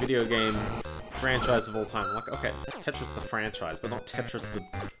best-selling video game franchise of all time. I'm like, okay, Tetris the franchise, but not Tetris the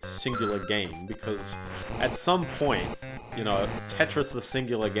singular game, because at some point, you know, Tetris the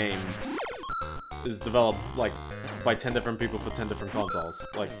singular game is developed, like, by 10 different people for 10 different consoles.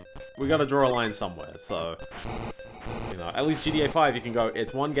 Like, we gotta draw a line somewhere, so... You know, at least GTA 5, you can go,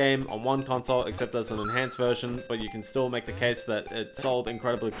 it's one game on one console, except there's an enhanced version, but you can still make the case that it sold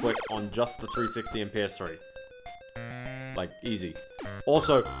incredibly quick on just the 360 and PS3. Like, easy.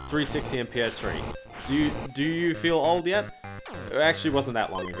 Also, 360 and PS3. Do you feel old yet? It actually wasn't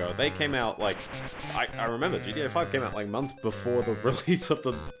that long ago. They came out, like... I remember, GTA 5 came out, like, months before the release of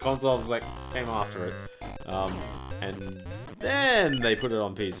the consoles, like, came after it. And then they put it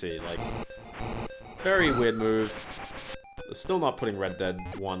on PC, like... Very weird move. They're still not putting Red Dead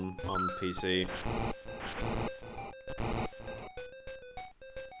 1 on PC.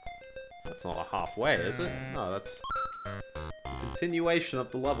 That's not a halfway, is it? No, that's... a continuation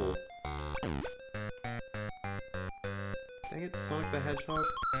of the level. Dang it, Sonic the Hedgehog.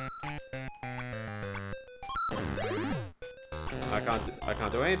 I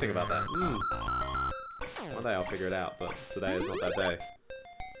can't do anything about that. One day I'll figure it out, but today is not that day.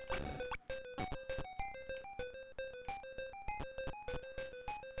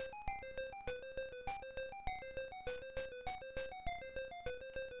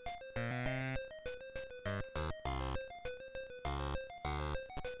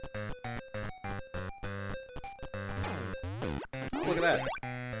 Look at that.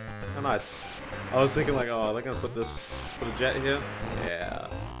 How nice. I was thinking like, oh, they're gonna put a jet here? Yeah.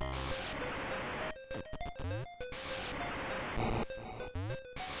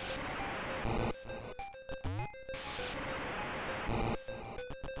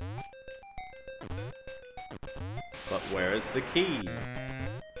 But where is the key?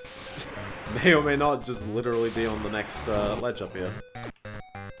 May or may not just literally be on the next ledge up here.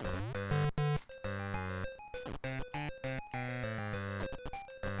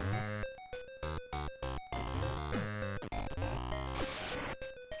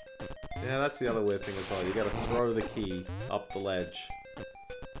 Yeah, that's the other weird thing as well. You gotta throw the key up the ledge.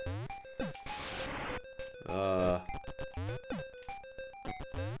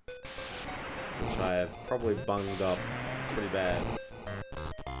 Which I have probably bunged up pretty bad.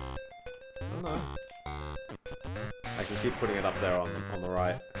 I don't know. I can keep putting it up there on the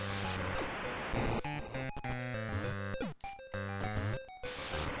right.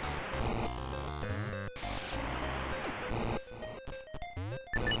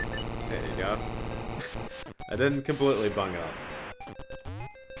 There you go. I didn't completely bung it up.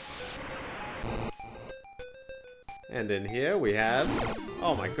 And in here we have...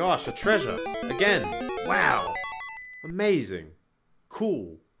 Oh my gosh, a treasure! Again! Wow! Amazing!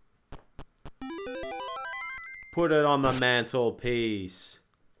 Cool! Put it on the mantelpiece!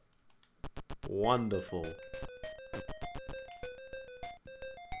 Wonderful.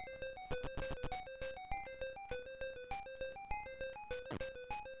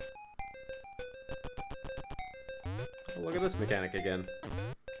 Oh, look at this mechanic again.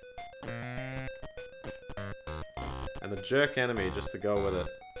 And a jerk enemy just to go with it.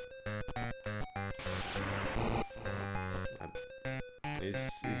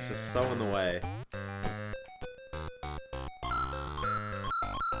 He's just so in the way.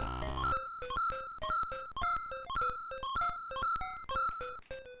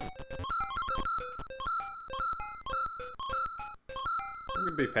 I'm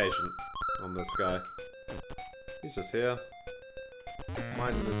gonna be patient on this guy. He's just here.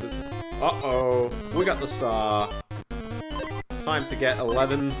 Minding his business. Uh-oh! We got the star! Time to get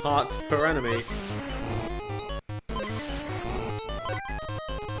 11 hearts per enemy.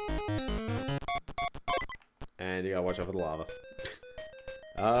 And you gotta watch out for the lava.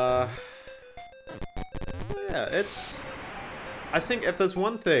 Yeah, it's... I think if there's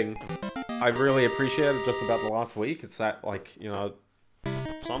one thing I've really appreciated just about the last week, it's that, like, you know,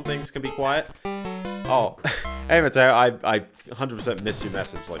 some things can be quiet. Oh, hey Mateo, I 100% missed your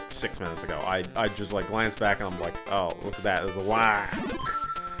message like 6 minutes ago. I just like glanced back and I'm like, oh, look at that, there's a why.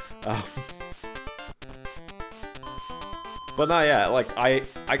 But no, yeah, like I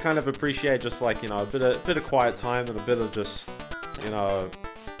kind of appreciate just like, you know, a bit of quiet time and a bit of just, you know,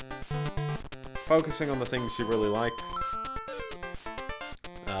 focusing on the things you really like.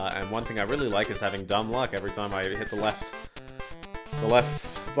 And one thing I really like is having dumb luck every time I hit the left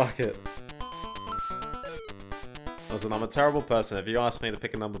bucket. Listen, I'm a terrible person. If you ask me to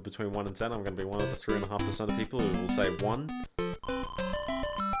pick a number between 1 and 10, I'm going to be one of the 3.5% of people who will say 1.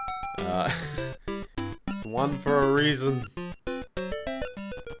 It's 1 for a reason.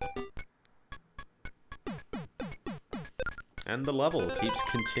 And the level keeps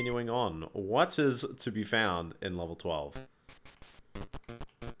continuing on. What is to be found in level 12?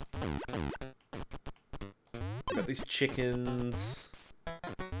 I've got these chickens.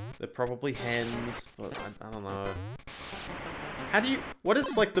 They're probably hens, but I don't know. How do you... What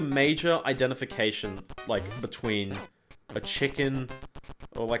is, like, the major identification, like, between a chicken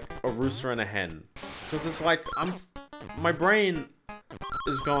or, like, a rooster and a hen? Because it's like, my brain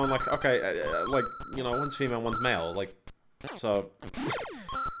is going, like, okay, like, you know, one's female, one's male, like, so...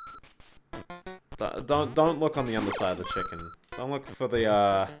 Don't look on the underside of the chicken. Don't look for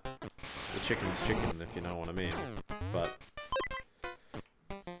the chicken's chicken, if you know what I mean. But...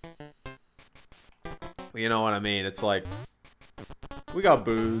 You know what I mean, it's like, we got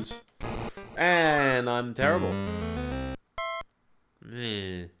booze, and I'm terrible.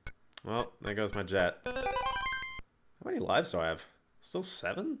 Well, there goes my jet. How many lives do I have? Still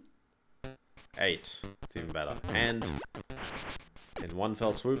 7? 8. It's even better. And, in one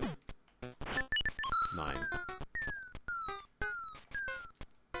fell swoop, 9.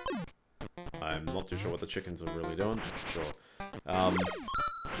 I'm not too sure what the chickens are really doing. Sure.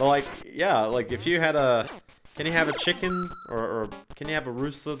 But like, yeah, like if you had a... Can you have a chicken? Or can you have a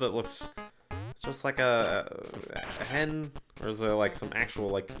rooster that looks just like a hen? Or is there like some actual,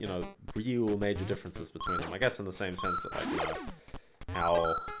 like, you know, real major differences between them? I guess in the same sense that, like, you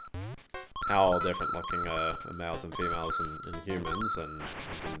know, how different looking males and females and humans, and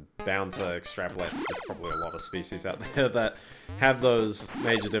I'm bound to extrapolate. There's probably a lot of species out there that have those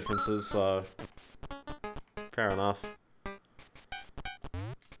major differences, so fair enough.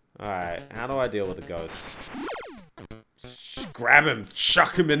 Alright, how do I deal with a ghost? Just grab him,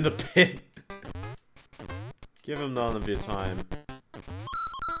 chuck him in the pit. Give him none of your time.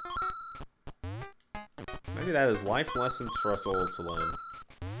 Maybe that is life lessons for us all to learn.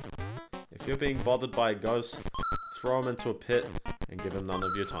 If you're being bothered by a ghost, throw him into a pit and give him none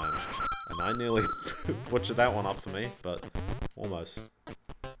of your time. And I nearly butchered that one up for me, but almost.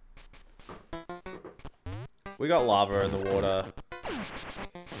 We got lava in the water.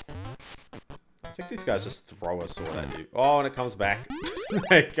 these guys just throw a sword at you. Oh, and it comes back.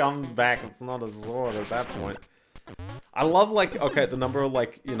 It comes back. It's not a sword at that point. I love, like, okay, the number of,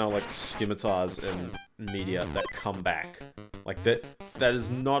 like, you know, like, scimitars in media that come back. Like, that is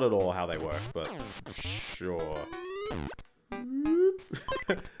not at all how they work, but sure.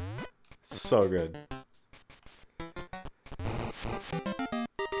 So good.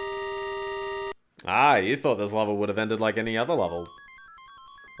 Ah, you thought this level would have ended like any other level.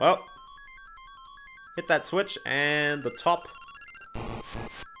 Well, hit that switch and the top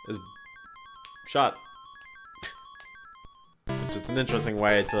is shut. Which is an interesting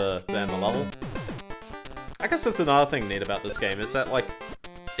way to end the level. I guess that's another thing neat about this game, is that, like,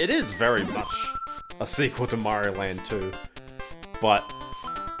 it is very much a sequel to Wario Land 2, but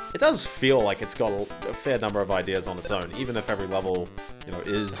it does feel like it's got a fair number of ideas on its own, even if every level, you know,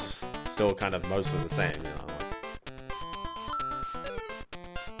 is still kind of mostly the same, you know.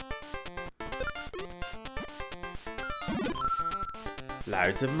 Like...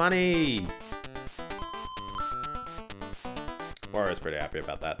 Loads of money! Wario's pretty happy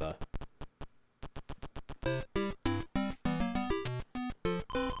about that, though.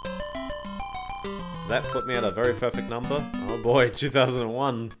 Does that put me at a very perfect number? Oh boy,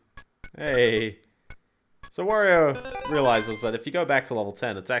 2001. Hey. So Wario realizes that if you go back to level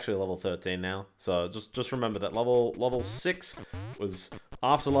 10, it's actually level 13 now. So just remember that level 6 was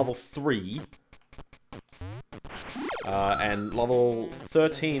after level 3. And level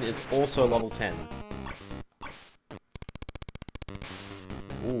 13 is also level 10.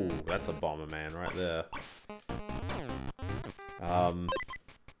 Ooh, that's a bomber man right there.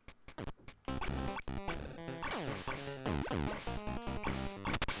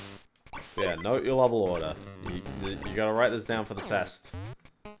 So yeah, note your level order. You gotta write this down for the test.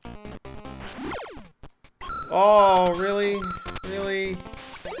 Oh, really? Really?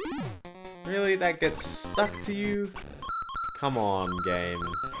 Really? That gets stuck to you? Come on, game.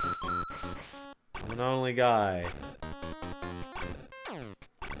 I'm an only guy.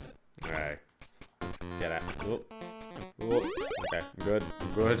 Alright. Let's get out. Whoop. Whoop. Okay, I'm good.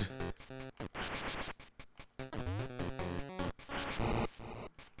 I'm good.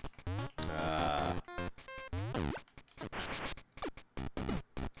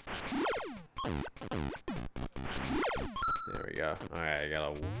 There we go. Alright, you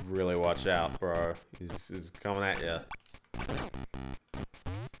gotta really watch out, bro. He's coming at you.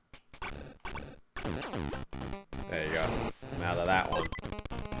 There you go. I'm out of that one.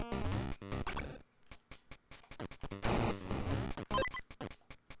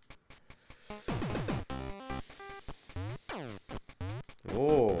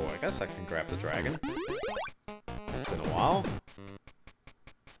 Oh, I guess I can grab the dragon. It's been a while.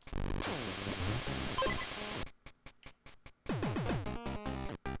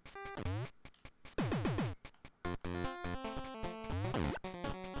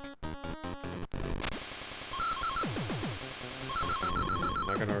 Am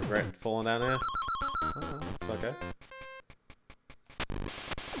I gonna regret falling down here? Oh, it's okay.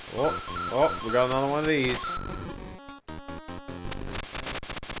 Oh, we got another one of these.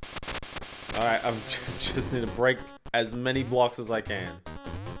 Alright, I just need to break as many blocks as I can.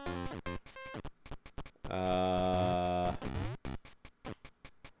 What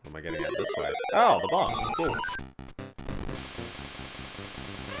am I getting at this way? Oh, the boss. Cool.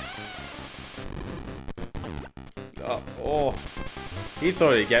 Oh, he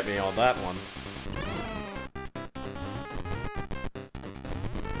thought he'd get me on that one.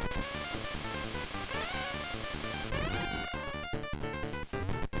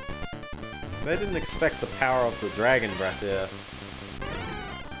 They didn't expect the power of the dragon breath here.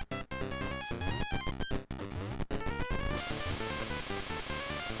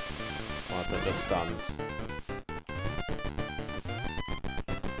 Lots of just stuns.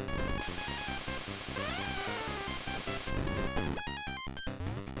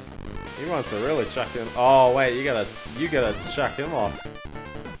 He wants to really chuck him. Oh wait, you gotta chuck him off.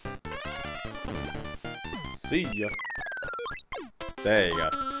 See ya. There you go.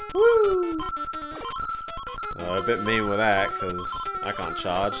 Woo! A bit mean with that, because I can't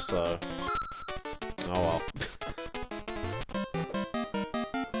charge, so... Oh well.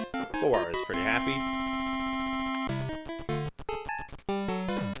 The Wario's pretty happy.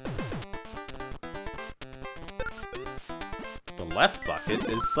 The left bucket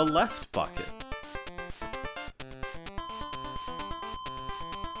is the left bucket.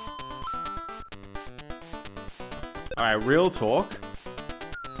 Alright, real talk.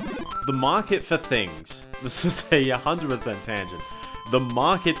 The market for things. This is a 100% tangent. The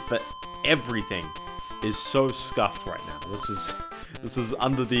market for everything is so scuffed right now. This is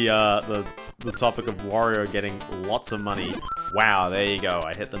under the topic of Wario getting lots of money. Wow, there you go.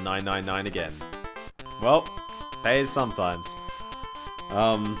 I hit the 999 again. Well, pays sometimes.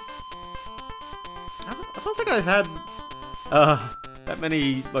 I don't think I've had that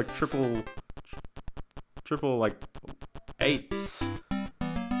many like triple like 8s.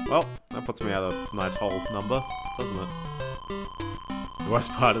 Well, that puts me at a nice whole number, doesn't it? The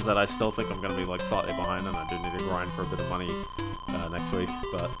worst part is that I still think I'm going to be like slightly behind, and I do need to grind for a bit of money next week,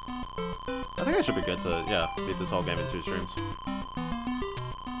 but I think I should be good to, yeah, beat this whole game in 2 streams.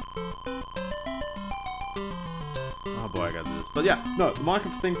 Oh boy, I gotta do this. But yeah, no, the market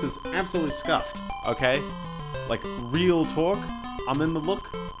for things is absolutely scuffed, okay? Like, real talk, I'm in the look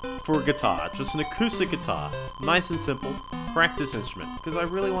for a guitar, just an acoustic guitar, nice and simple, practice instrument, because I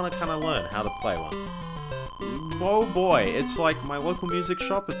really want to kind of learn how to play one. Oh boy, it's like my local music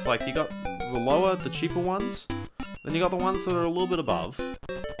shop, it's like you got the lower, the cheaper ones, then you got the ones that are a little bit above,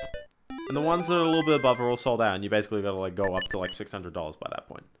 and the ones that are a little bit above are all sold out, and you basically gotta like go up to like $600 by that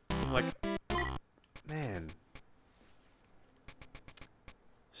point. I'm like, man.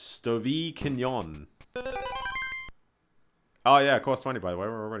 Stovey Canyon. Oh yeah, it costs 20 by the way,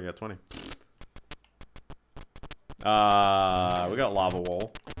 we're already at 20. We got Lava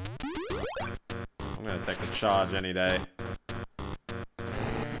Wall. I'm gonna take the charge any day.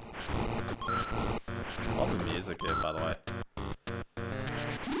 Love the music here, by the way.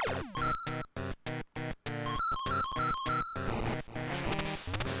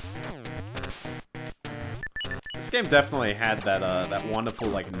 This game definitely had that that wonderful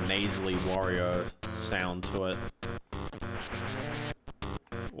like nasally Wario sound to it.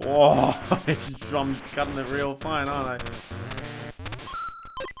 Whoa, I'm cutting it real fine, aren't I?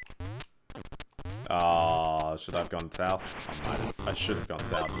 Oh, should I have gone south? I should have gone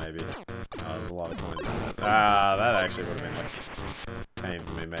south, maybe. Oh, there's a lot of coins in it. Ah, that actually would have been, like, pain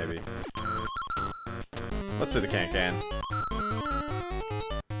for me, maybe. Let's do the can-can.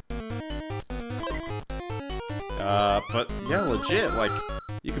 But, yeah, legit, like,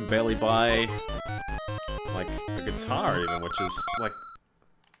 you can barely buy, like, a guitar even, which is, like,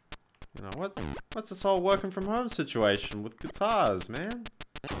 you know, what's this whole working from home situation with guitars, man?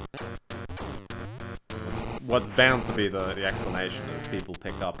 What's bound to be the explanation is people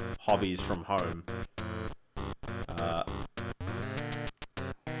pick up hobbies from home.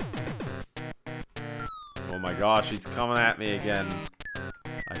 Oh my gosh, he's coming at me again.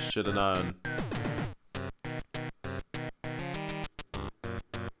 I should have known.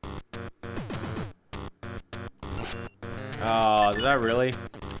 Oh, did I really?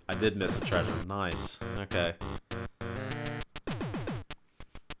 I did miss a treasure. Nice. Okay.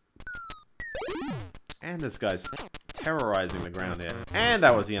 And this guy's terrorizing the ground here. And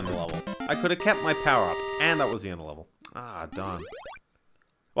that was the end of the level. I could have kept my power up. And that was the end of the level. Ah, darn.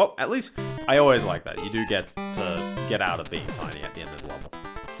 Well, at least I always like that. You do get to get out of being tiny at the end of the level.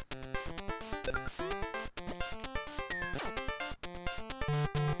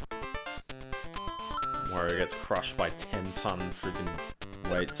 Wario gets crushed by 10-ton freaking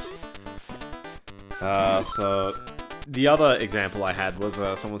weights. So the other example I had was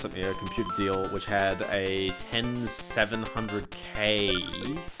someone sent me a computer deal which had a 10700K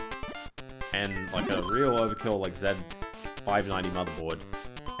and like a real overkill like Z590 motherboard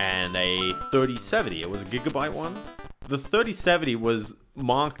and a 3070. It was a gigabyte one. The 3070 was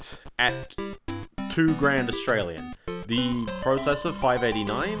marked at $2,000 Australian. The processor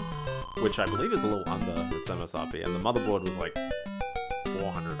 589, which I believe is a little under its MSRP, and the motherboard was like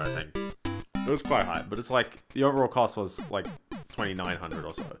 400, I think. It was quite high, but it's like, the overall cost was like 2,900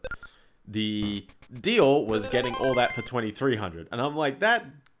 or so. The deal was getting all that for 2,300, and I'm like, that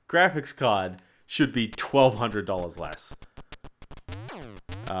graphics card should be $1,200 less.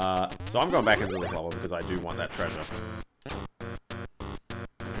 So I'm going back into this level because I do want that treasure.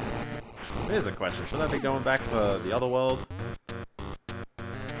 Here's a question, should I be going back to the other world?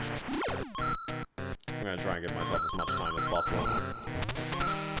 I'm gonna try and give myself as much time as possible.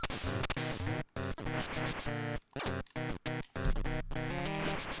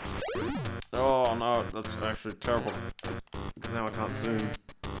 Oh no, that's actually terrible. Because now I can't zoom.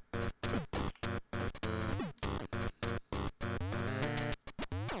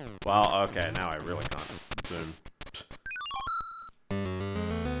 Well, okay, now I really can't zoom.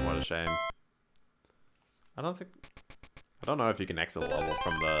 What a shame. I don't know if you can exit a level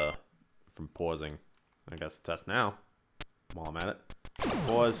from pausing. I guess test now. While I'm at it.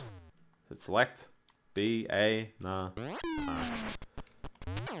 Pause. Hit select. B, A, nah.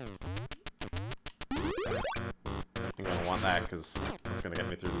 I'm gonna want that because That's gonna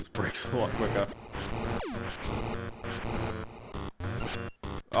get me through these bricks a lot quicker.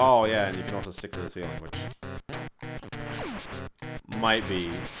 Oh yeah, and you can also stick to the ceiling, which might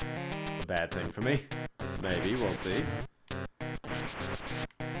be a bad thing for me. Maybe, we'll see.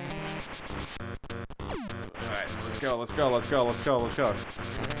 Alright, let's go, let's go, let's go, let's go, let's go.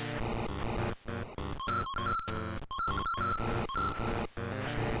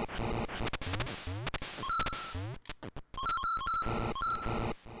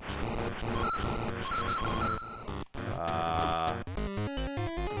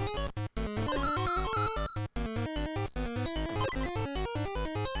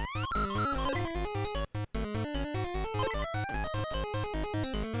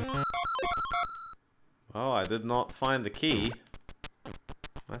 Oh, I did not find the key.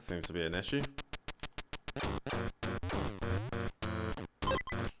 That seems to be an issue.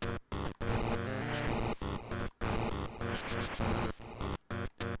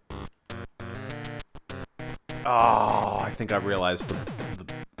 Oh, I think I realized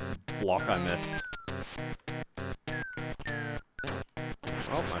the block I missed.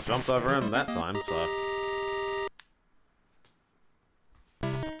 Oh, I jumped over him that time, so...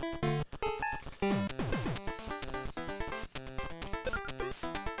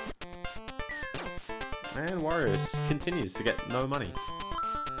 And Wario continues to get no money.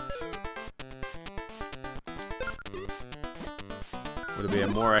 Would it be a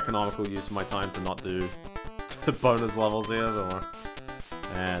more economical use of my time to not do the bonus levels here, or...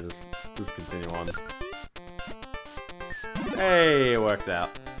 Eh, just continue on. Hey, it worked out.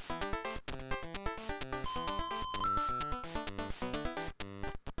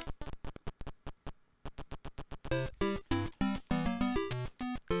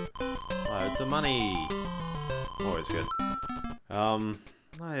 Loads of money. Always good. Oh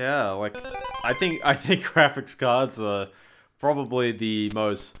yeah, like I think graphics cards are probably the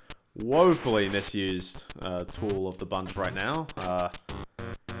most woefully misused tool of the bunch right now.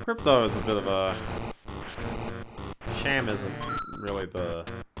 Crypto is a bit of a... Sham isn't really the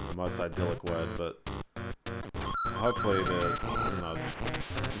most idyllic word, but hopefully what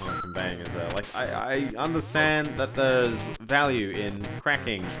I'm conveying is there. Like, I understand that there's value in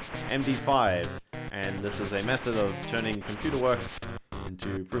cracking MD5, and this is a method of turning computer work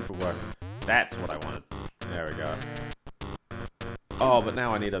into proof of work. That's what I wanted. There we go. Oh, but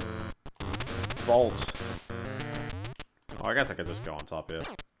now I need a bolt. Oh, I guess I could just go on top here.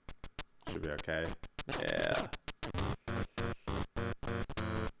 Should be okay. Yeah.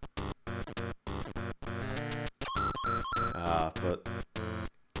 But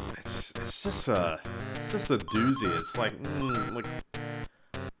it's just a doozy. It's like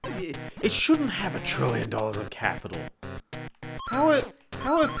it shouldn't have $1 trillion of capital. How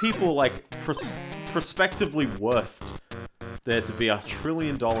are people like prospectively worth there to be $1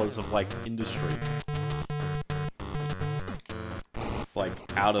 trillion of like industry, like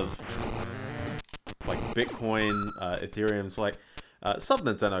out of like Bitcoin, Ethereum's like Sub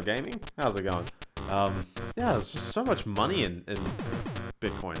Nintendo Gaming. How's it going? Yeah, there's just so much money in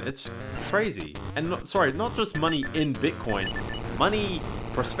Bitcoin. It's crazy. And not just money in Bitcoin, money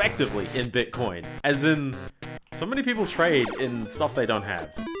prospectively in Bitcoin. As in, so many people trade in stuff they don't have.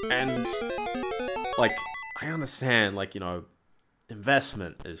 And, like, I understand, like, you know,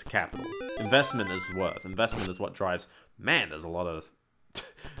 investment is capital. Investment is worth. Investment is what drives... Man, there's a lot of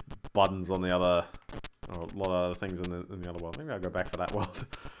buttons on the other... Or a lot of other things in the other world. Maybe I'll go back for that world.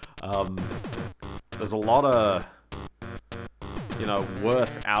 There's a lot of, you know,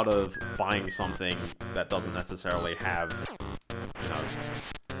 worth out of buying something that doesn't necessarily have, you know,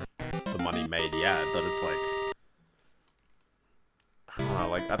 the money made yet, but it's like, I don't know,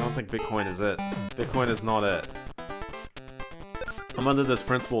 like, I don't think Bitcoin is it. Bitcoin is not it. I'm under this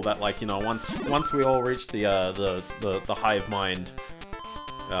principle that, like, you know, once we all reach the hive mind,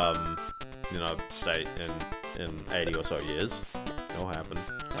 you know, state in 80 or so years, it'll happen.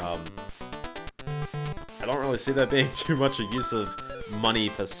 I don't really see there being too much a use of money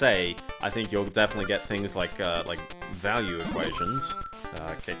per se. I think you'll definitely get things like value equations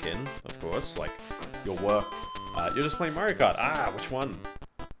kick in, of course. Like your work. You're just playing Mario Kart. Ah, which one?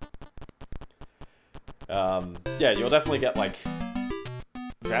 Yeah, you'll definitely get like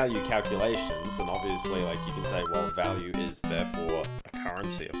value calculations, and obviously, like you can say, well, value is therefore a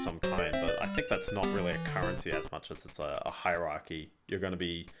currency of some kind. But I think that's not really a currency as much as it's a hierarchy. You're going to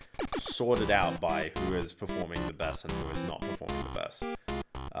be sorted out by who is performing the best and who is not performing the best.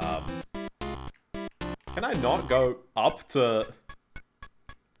 Can I not go up to...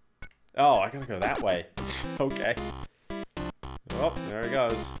 Oh, I gotta go that way. Okay. Oh, there it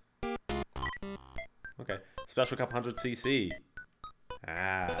goes. Okay. Special Cup 100cc.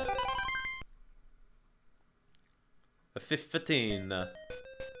 Ah. A 15.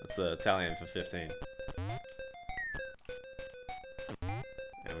 That's Italian for 15.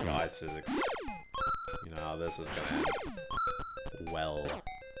 And we got ice physics. You know how this is gonna end. Well.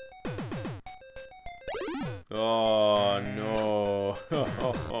 Oh no.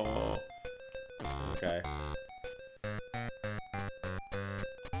 Okay.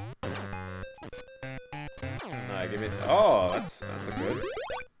 No, give me. Oh, that's a good.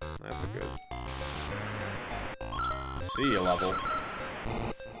 That's a good. See you level.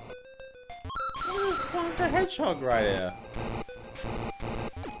 There's Sonic the Hedgehog right here.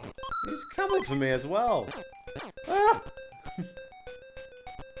 He's coming for me as well. Ah!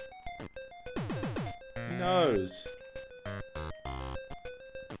 He knows.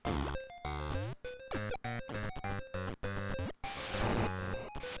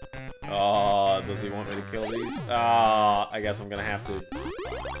 Oh, does he want me to kill these? Ah, I guess I'm gonna have to.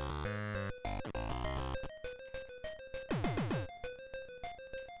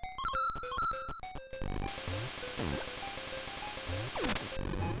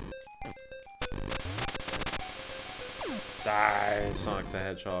 Die, Sonic the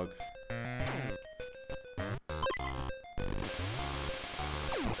Hedgehog.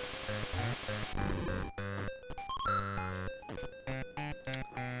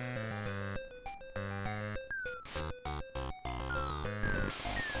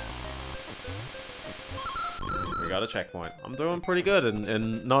 We got a checkpoint. I'm doing pretty good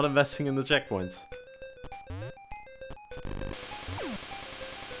in not investing in the checkpoints.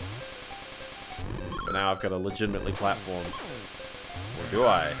 But now I've got a legitimately platform. Or do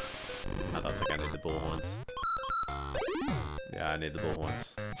I? I don't think I need the bullhorns. Yeah, I need the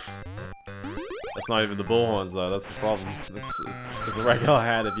bullhorns. That's not even the bullhorns though, that's the problem. It's a regular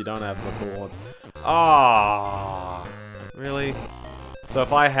hat if you don't have the bullhorns. Ah, really? So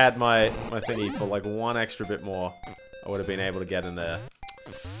if I had my thingy for like one extra bit more, I would have been able to get in there.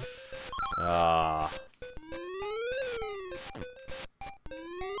 Ah.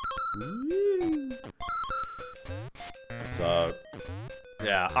 So,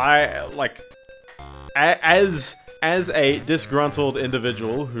 yeah, I like as a disgruntled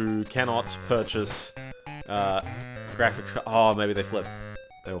individual who cannot purchase graphics. Oh, maybe they flip.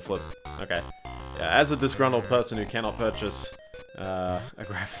 They will flip. Okay. Yeah, as a disgruntled person who cannot purchase a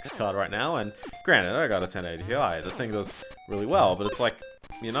graphics card right now, and granted, I got a 1080 Ti. The thing does really well, but it's like,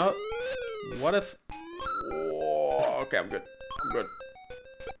 you know, what if? Oh, okay, I'm good. I'm good.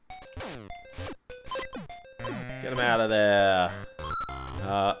 Get him out of there.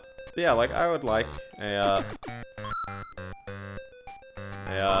 Yeah, like I would like a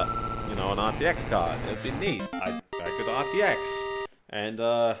you know, an RTX card. It'd be neat. I could RTX, and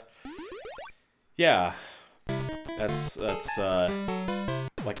yeah, that's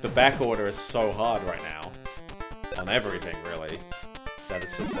like the back order is so hard right now on everything really that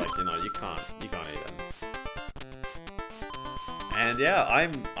it's just like, you know, you can't even. And yeah,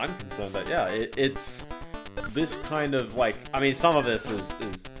 I'm concerned that yeah, it's this kind of like, I mean, some of this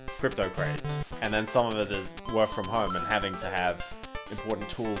is crypto craze, and then some of it is work from home and having to have important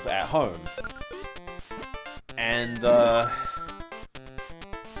tools at home. And I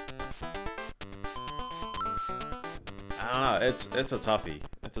don't know, it's a toughie.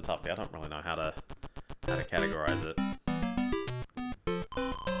 It's a toughie. I don't really know how to categorize it.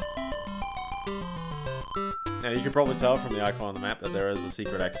 Now you can probably tell from the icon on the map that there is a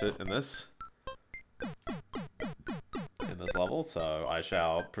secret exit in this level, so I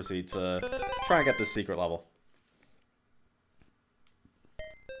shall proceed to try and get this secret level.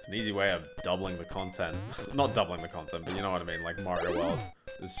 It's an easy way of doubling the content. Not doubling the content, but you know what I mean, like Mario World.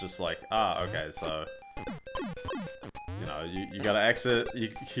 It's just like, ah, okay, so you know, you gotta exit, you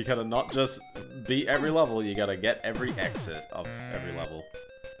gotta not just beat every level, you gotta get every exit of every level.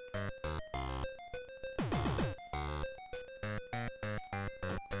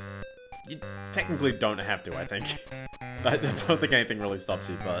 You technically don't have to, I think. I don't think anything really stops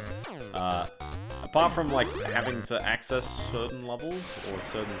you, but apart from like having to access certain levels or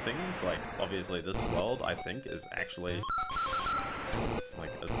certain things, like obviously this world I think is actually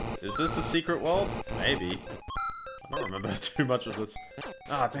like, is this a secret world? Maybe. I don't remember too much of this.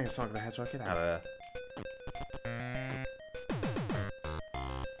 Ah, dang it, Sonic the Hedgehog, get out of there.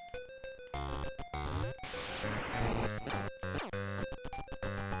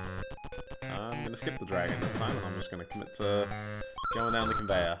 I'm gonna skip the dragon this time, and I'm just gonna commit to going down the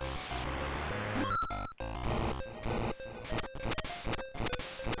conveyor.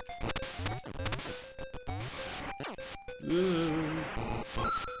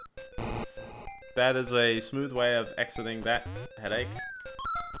 That is a smooth way of exiting that headache.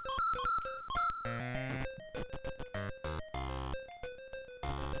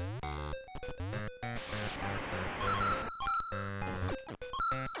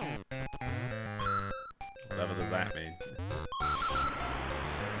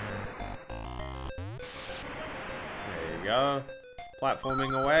 we go.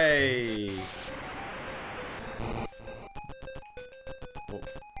 Platforming away. Oh.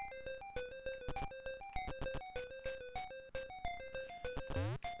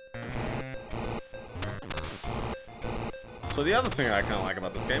 So the other thing I kind of like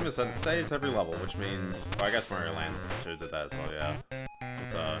about this game is that it saves every level, which means... Well, I guess Wario Land 2 did that as well, yeah.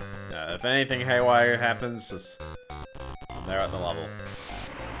 So, yeah, if anything haywire happens, just... I'm there at the level.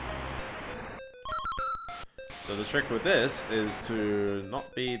 So the trick with this is to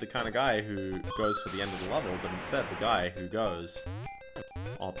not be the kind of guy who goes for the end of the level, but instead the guy who goes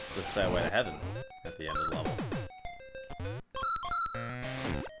on the stairway to heaven at the end of the level.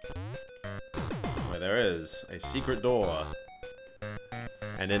 Where there is a secret door.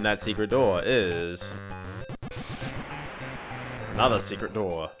 And in that secret door is another secret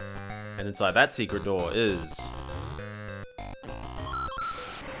door. And inside that secret door is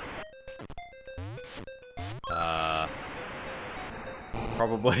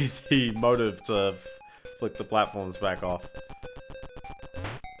probably the motive to flick the platforms back off.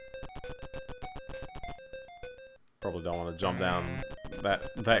 Probably don't want to jump down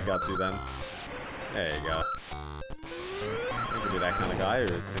that gutsy then. There you go. You can be that kind of guy who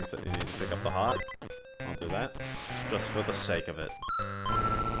thinks that you need to pick up the heart. I'll do that. Just for the sake of it.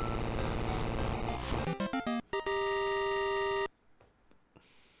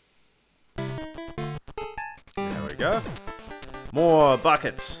 There we go. More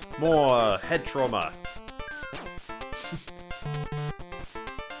buckets! More head trauma!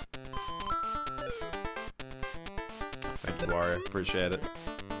 Thank you, Wario. Appreciate it.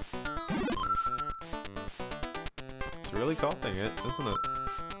 It's really coughing it, isn't it?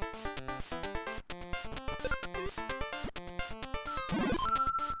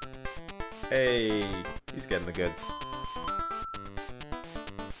 Hey! He's getting the goods.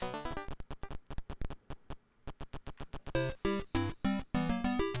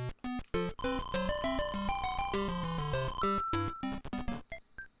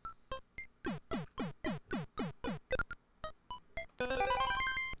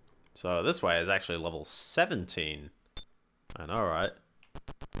 So this way is actually level 17. I know, right?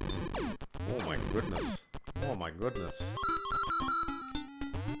 Oh my goodness. Oh my goodness.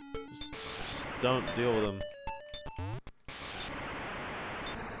 Just don't deal with them.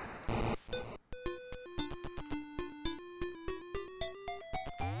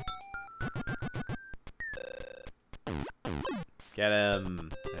 Get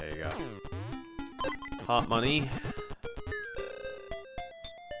him. There you go. Heart money.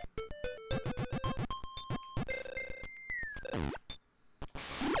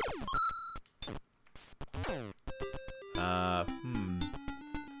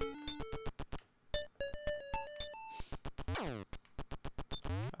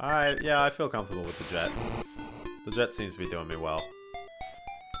 Yeah, I feel comfortable with the jet. The jet seems to be doing me well.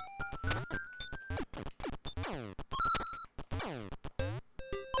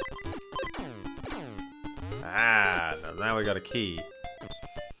 Ah, now we got a key.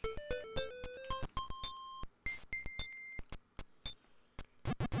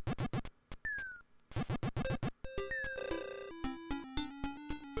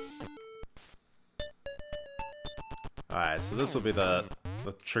 Alright, so this will be the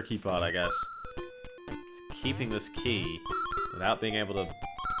tricky part, I guess. Is keeping this key without being able to...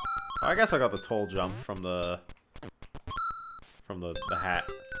 Oh, I guess I got the tall jump from the hat,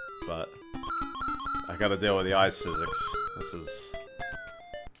 but I gotta deal with the ice physics.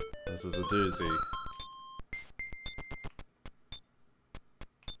 This is a doozy.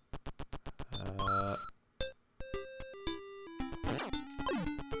 I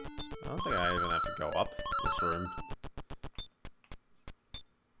don't think I even have to go up this room.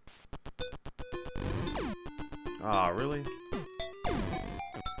 Ah, really?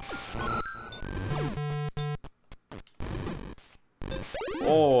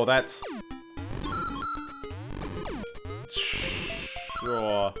 Oh, that's...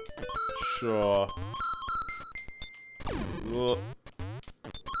 Sure. Sure. Ugh.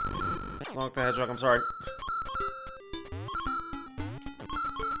 Sonic the Hedgehog, I'm sorry.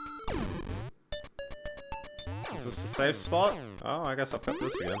 Is this a safe spot? Oh, I guess I've got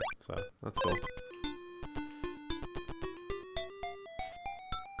this again, so that's cool.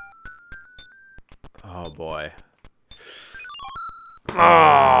 Oh boy.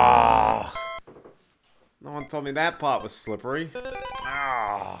 Oh! No one told me that part was slippery.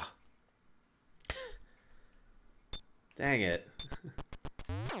 Ah! Dang it.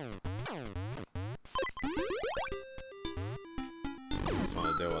 Just want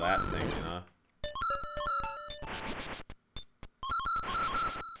to deal with that thing, you know?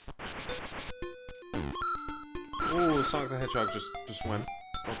 Ooh, Sonic the Hedgehog just went.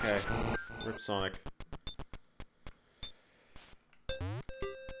 Okay. Rip Sonic.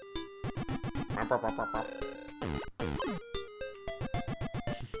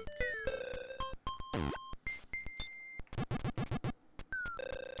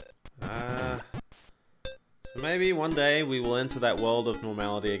 So maybe one day we will enter that world of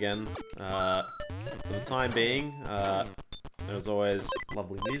normality again. For the time being, there's always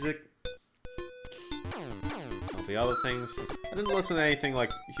lovely music. All the other things. I didn't listen to anything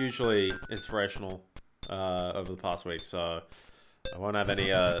like hugely inspirational over the past week, so I won't have any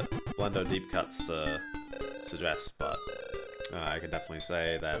Biendeo deep cuts to suggest, but I can definitely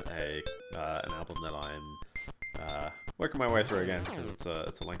say that an album that I'm working my way through again, because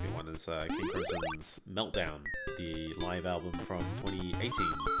it's a lengthy one, is King Crimson's Meltdown, the live album from 2018.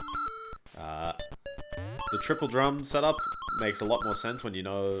 The triple drum setup makes a lot more sense when you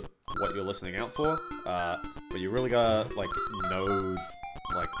know what you're listening out for, but you really gotta like know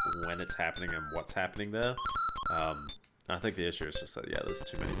like when it's happening and what's happening there. I think the issue is just that, yeah, there's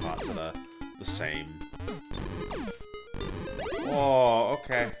too many parts that are the same. Oh,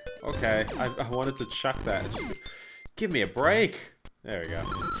 okay. Okay. I wanted to chuck that. Just give me a break. There we go.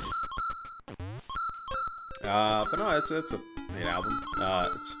 But no, it's a neat album.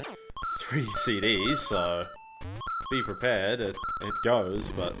 It's 3 CDs, so be prepared. It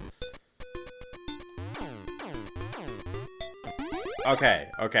goes, but... Okay,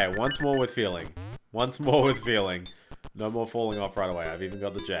 okay, once more with feeling. Once more with feeling. No more falling off right away. I've even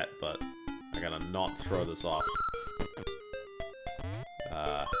got the jet, but I gotta not throw this off.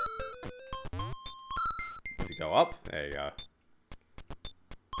 Does he go up? There you go.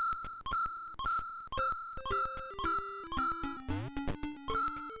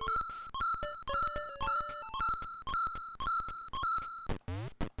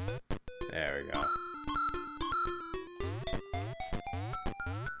 There we go.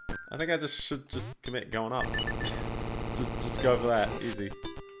 I think I should commit going up. just go for that. Easy.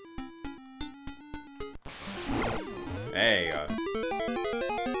 There you go.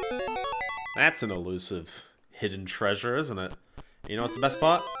 That's an elusive hidden treasure, isn't it? You know what's the best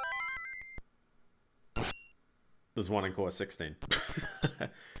part? There's one in course 16.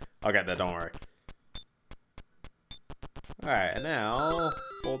 I'll get there, don't worry. Alright, and now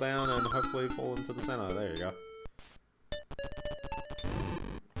fall down and hopefully fall into the center. There you go.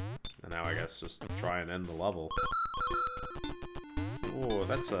 And now I guess just try and end the level. Ooh,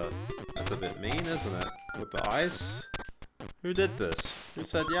 that's a bit mean, isn't it? With the ice? Who did this? Who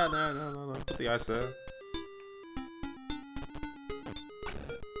said, yeah, no, put the ice there.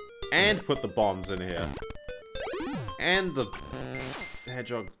 And put the bombs in here. And the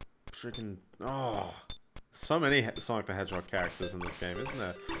Hedgehog freaking... Oh, so many Sonic the Hedgehog characters in this game, isn't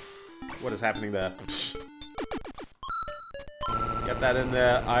there? What is happening there? Get that in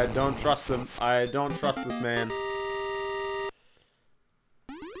there. I don't trust him. I don't trust this man.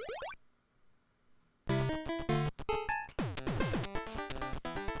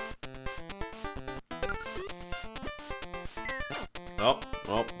 Oh,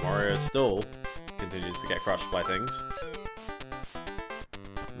 Wario still continues to get crushed by things.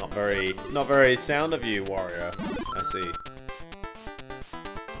 Not very sound of you, Wario. I see.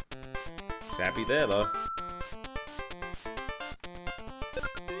 He's happy there, though.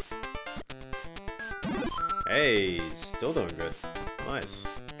 Hey, still doing good. Nice.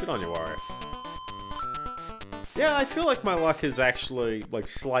 Good on you, Wario. Yeah, I feel like my luck is actually, like,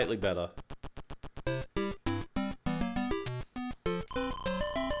 slightly better.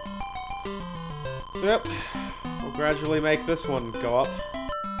 Yep, we'll gradually make this one go up.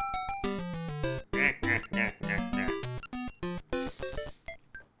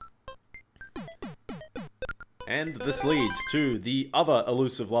 And this leads to the other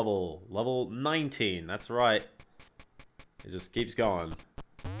elusive level, level 19, that's right. It just keeps going.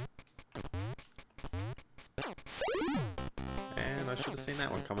 And I should have seen that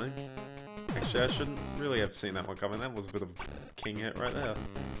one coming. Actually, I shouldn't really have seen that one coming, that was a bit of a king hit right there.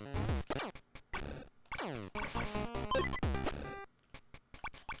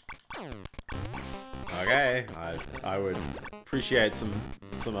 Okay, I would appreciate some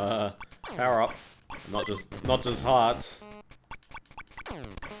power up, not just hearts.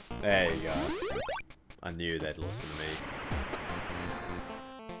 There you go. I knew they'd listen to me.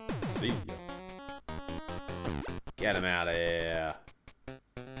 See ya. Get him out of here.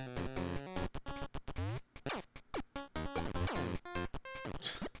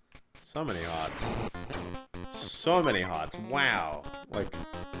 So many hearts. So many hearts. Wow. Like.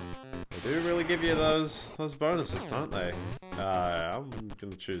 They do really give you those bonuses, don't they? I'm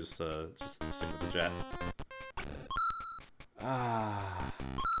gonna choose to just stick with the jet. Ah.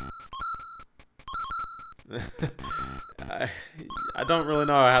 I don't really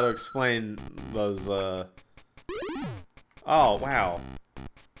know how to explain those, Oh, wow.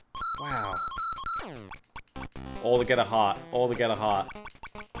 Wow. All to get a heart. All to get a heart.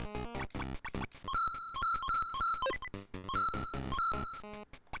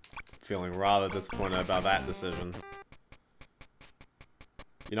 Feeling rather disappointed about that decision.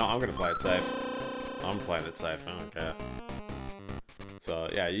 You know, I'm gonna play it safe. I'm playing it safe, I don't care. So,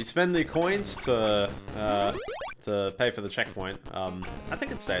 yeah, you spend the coins to pay for the checkpoint. I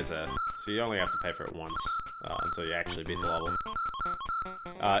think it stays there, so you only have to pay for it once, until you actually beat the level.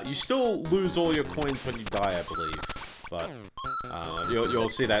 You still lose all your coins when you die, I believe, but, you'll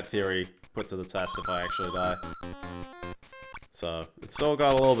see that theory put to the test if I actually die. So, it's still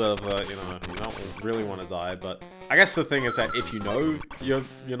got a little bit of a, you know, you don't really want to die, but I guess the thing is that if you know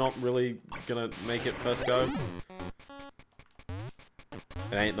you're not really gonna make it first go,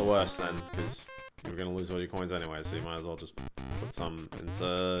 it ain't the worst then, because you're gonna lose all your coins anyway, so you might as well just put some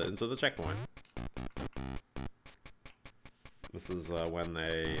into the checkpoint. This is when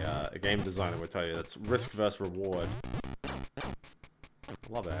a game designer would tell you that's risk versus reward. I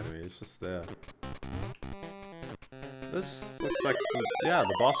love that enemy, it's just there. This looks like yeah,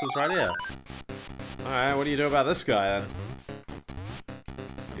 the boss is right here. Alright, what do you do about this guy then?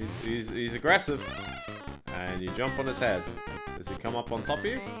 He's aggressive. And you jump on his head. Does he come up on top of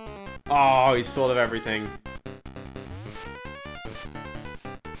you? Oh, he's thought of everything.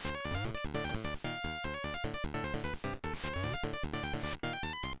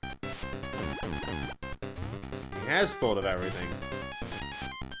 He has thought of everything.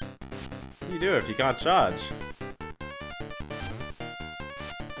 What do you do if you can't charge?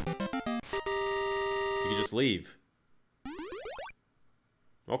 You just leave.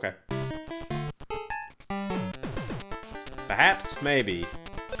 Okay. Perhaps, maybe,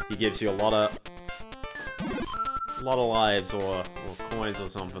 he gives you a lot of lives or coins or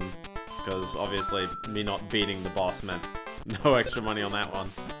something, because obviously me not beating the boss meant no extra money on that one.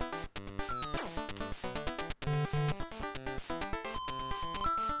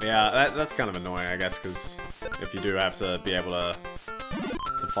 Yeah, that's kind of annoying, I guess, because if you do have to be able to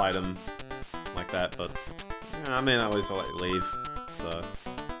fight him like that, but yeah, I mean, at least I'll let you leave, so.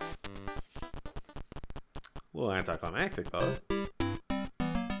 A little anticlimactic, though.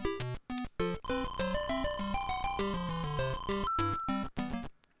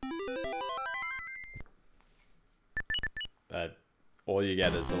 All you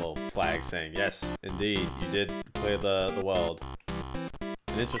get is a little flag saying, yes, indeed, you did clear the world.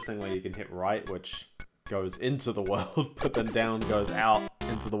 And interestingly, you can hit right, which goes into the world, but then down goes out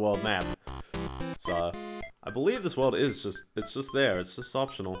into the world map. So, I believe this world is it's just there, it's just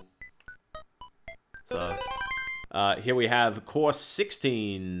optional. So, here we have course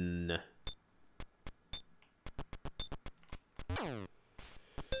 16.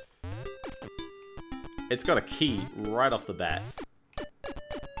 It's got a key right off the bat.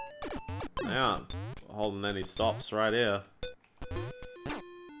 Yeah, holding any stops right here.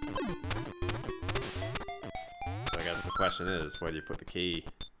 So I guess the question is, where do you put the key?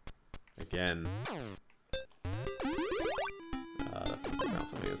 Again. That's not about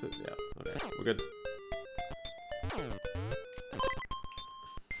something, is it? Yeah, okay, we're good.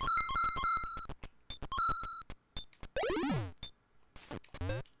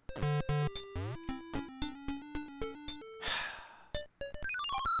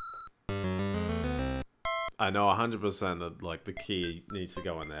 I know 100% that, like, the key needs to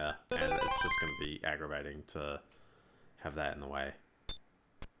go in there, and it's just gonna be aggravating to have that in the way.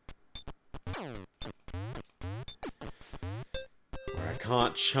 Where I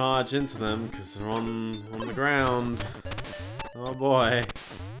can't charge into them because they're on the ground. Oh boy.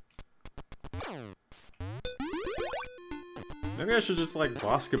 Maybe I should just, like,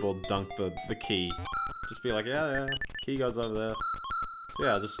 basketball dunk the key. Just be like, yeah, key goes over there. So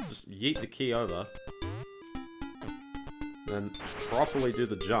yeah, just yeet the key over. Then properly do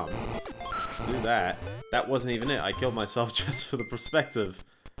the jump. Do that. That wasn't even it. I killed myself just for the perspective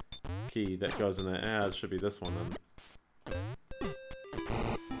key that goes in there. Yeah, it should be this one then.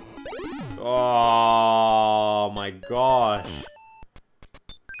 Oh my gosh.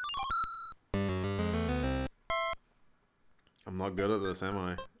 I'm not good at this, am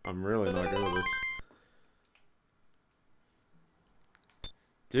I? I'm really not good at this.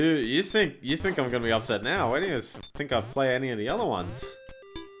 Dude, you think I'm gonna be upset now? Why do you think I'd play any of the other ones?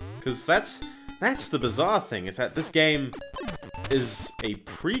 Because that's the bizarre thing, is that this game is a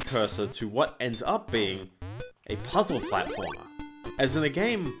precursor to what ends up being a puzzle platformer. As in a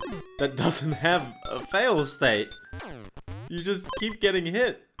game that doesn't have a fail state. You just keep getting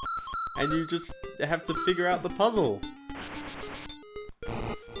hit. And you just have to figure out the puzzle.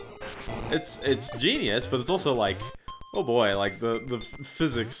 It's genius, but it's also like, oh boy, like the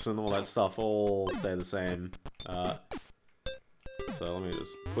physics and all that stuff all stay the same. So let me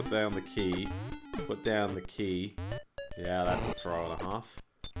just put down the key. Put down the key. Yeah, that's a throw and a half.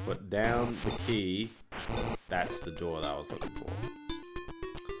 Put down the key. That's the door that I was looking for.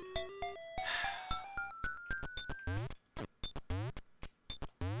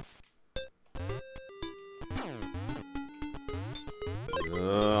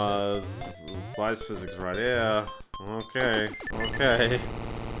 Size physics right here. Okay, okay.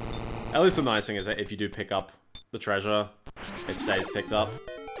 At least the nice thing is that if you do pick up the treasure, it stays picked up.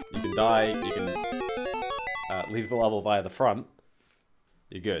 You can die, you can leave the level via the front.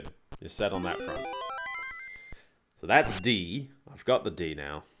 You're good. You're set on that front. So that's D. I've got the D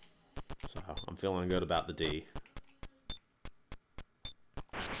now. So I'm feeling good about the D.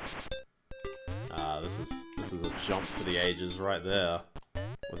 This is a jump for the ages right there.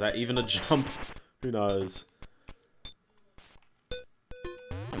 Was that even a jump? Who knows?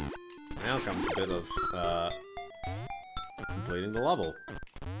 Now comes a bit of completing the level.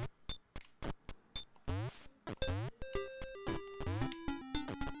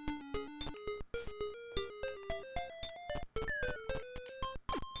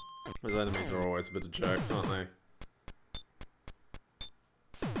 Those enemies are always a bit of jerks, aren't they?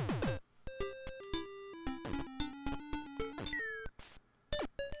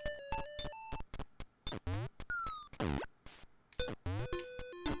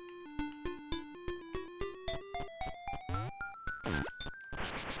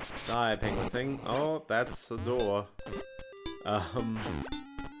 Die, penguin thing. Oh, that's a door.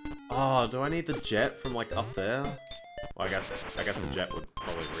 Oh, do I need the jet from like up there? Well, I guess the jet would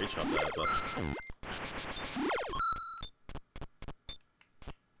probably reach up there, but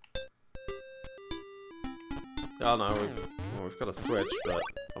oh no, we've got a switch, but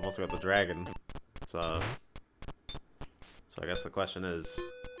I've also got the dragon. So I guess the question is,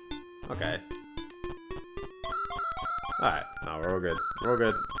 okay. Alright, no, we're all good. We're all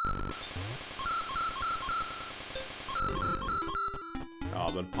good.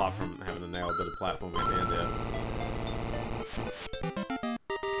 Oh, but apart from having to nail a bit of platforming at the end here.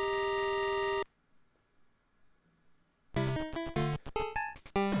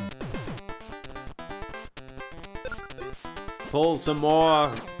 Pull some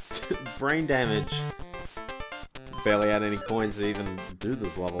more brain damage. Barely had any coins to even do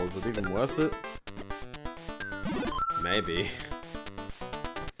this level. Is it even worth it? Maybe.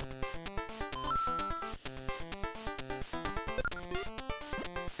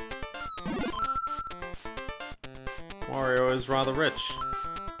 Wario is rather rich.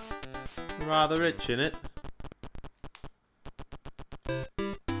 Rather rich, innit?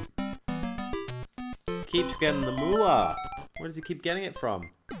 Keeps getting the moolah. Where does he keep getting it from?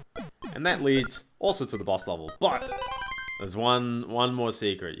 And that leads also to the boss level, but there's one more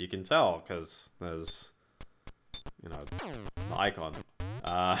secret. You can tell because there's, you know, the icon.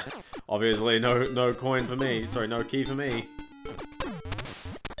 Obviously no coin for me. Sorry, no key for me.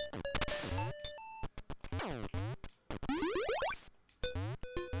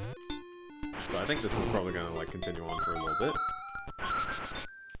 So I think this is probably gonna like continue on for a little bit.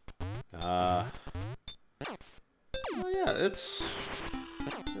 Oh yeah, it's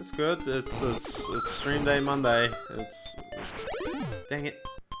good. It's stream day Monday. It's dang it.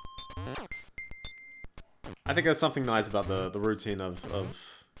 I think that's something nice about the routine of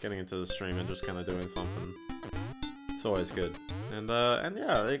getting into the stream and just kind of doing something. It's always good. And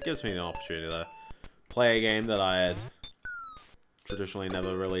yeah, it gives me the opportunity to play a game that I had traditionally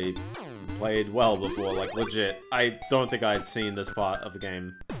never really played well before. Like, legit, I don't think I had seen this part of the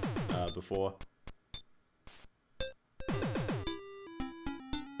game before.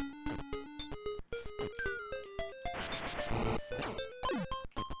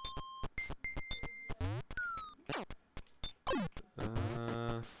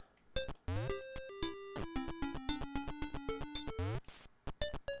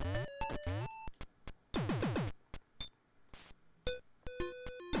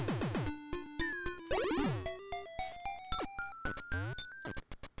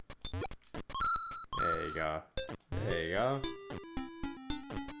 There you go.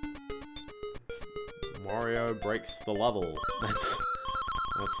 Wario breaks the level. That's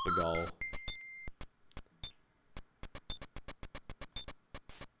the goal.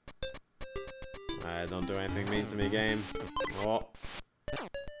 Alright, don't do anything mean to me, game. Oh.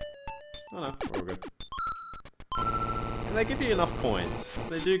 Oh no, we're all good. And they give you enough coins.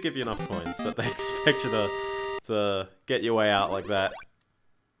 They do give you enough coins that they expect you to get your way out like that.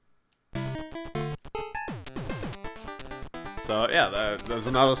 So yeah, there's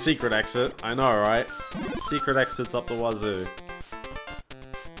another secret exit. I know, right? Secret exits up the wazoo.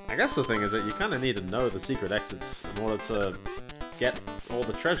 I guess the thing is that you kind of need to know the secret exits in order to get all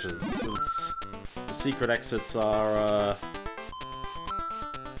the treasures, since the secret exits are,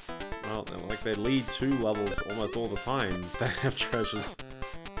 well, like they lead to levels almost all the time that have treasures.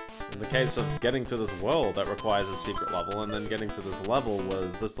 In the case of getting to this world, that requires a secret level, and then getting to this level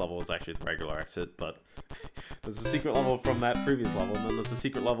was actually the regular exit, but there's a secret level from that previous level, and then there's a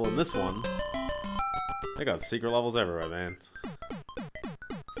secret level in this one. They got secret levels everywhere, man.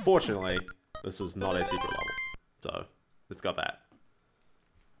 Fortunately, this is not a secret level, so it's got that.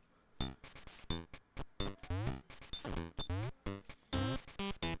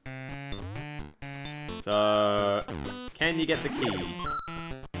 So, can you get the key?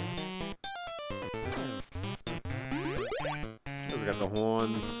 We got the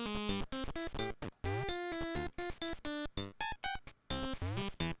horns.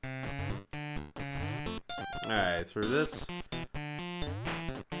 Alright, through this.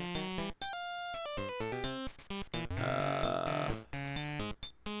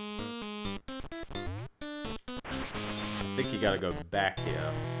 I think you gotta go back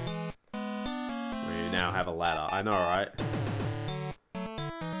here. Where you now have a ladder. I know, right?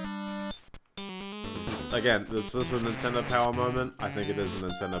 Again, is this a Nintendo Power moment? I think it is a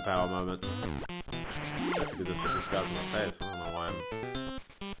Nintendo Power moment. I guess you could just hit these guys in the face. I don't know why I'm...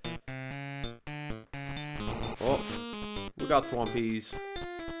 Oh, we got Thwompies.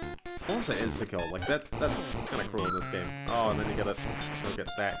 Thwomps are insta-kill. Like, that's kind of cruel in this game. Oh, and then you gotta go get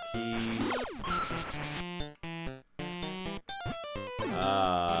that key.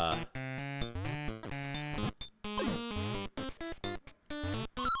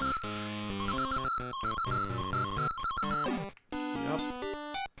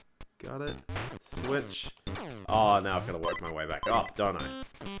 Got it. Switch. Oh, now I've got to work my way back up, don't I?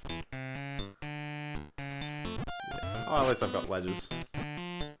 Yeah. Oh, at least I've got ledges.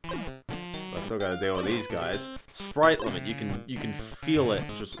 But I still got to deal with these guys. Sprite limit. You can feel it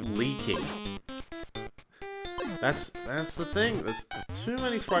just leaking. That's the thing. There's too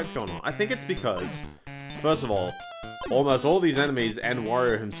many sprites going on. I think it's because, first of all, almost all these enemies and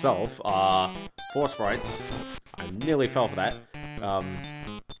Wario himself are 4 sprites. I nearly fell for that.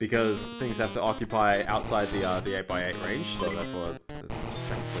 Because things have to occupy outside the 8x8 range, so therefore it's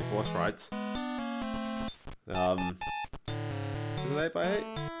technically 4 sprites. Is it 8x8?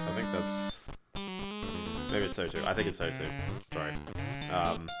 I think that's... Maybe it's so too. I think it's so too. Sorry.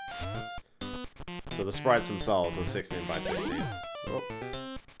 So the sprites themselves are 16x16. Oh,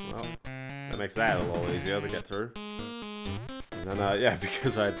 well, that makes that a little easier to get through. And then, yeah,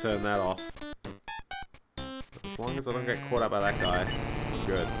 because I turned that off. As long as I don't get caught up by that guy.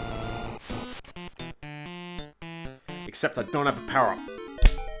 Good. Except I don't have a power-up.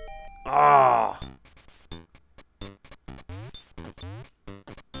 Ah!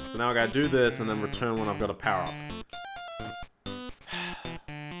 So now I gotta do this and then return when I've got a power-up.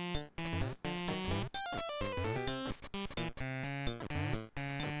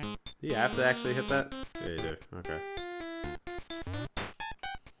 Do you have to actually hit that? Yeah, you do. Okay.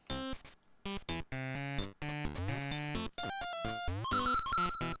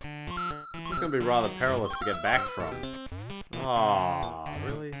 It's gonna be rather perilous to get back from. Aww,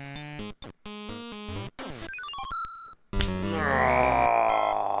 really?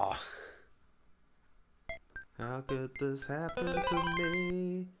 Aww. How could this happen to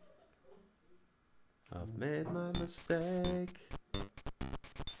me? I've made my mistake.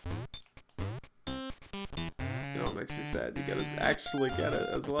 You know what makes me sad? You gotta actually get it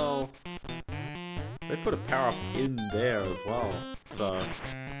as well. They put a power-up in there as well, so...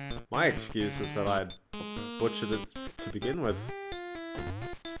 My excuse is that I butchered it to begin with.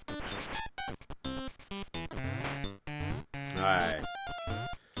 Alright.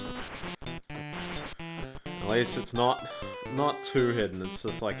 At least it's not too hidden, it's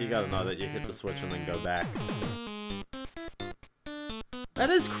just like you gotta know that you hit the switch and then go back. That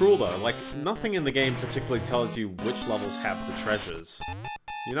is cruel though, like nothing in the game particularly tells you which levels have the treasures.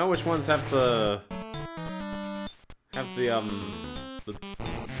 You know which ones have the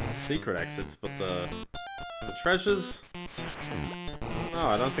secret exits, but the treasures? No,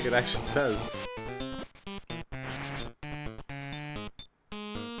 I don't think it actually says.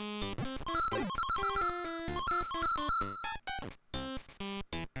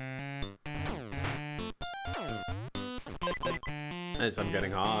 At least I'm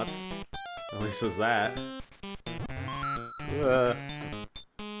getting hearts. At least there's that.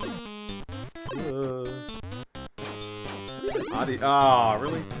 Ah,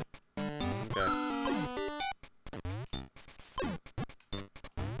 really? Okay.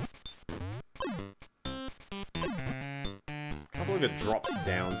 I believe it drops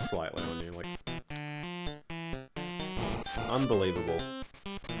down slightly on you, like... Unbelievable.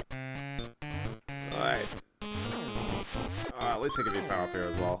 Alright. At least I give you power up here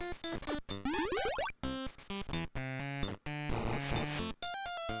as well.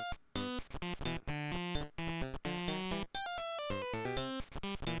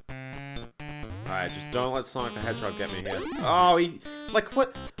 Alright, just don't let Sonic the Hedgehog get me here. Oh, he... Like,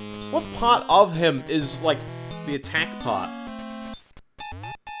 what part of him is, like, the attack part?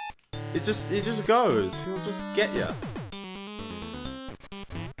 It just goes. He'll just get you.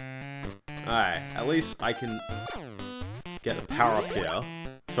 Alright, at least I can get the power up here.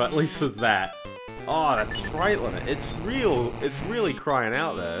 So at least there's that. Oh, that sprite limit. It's really crying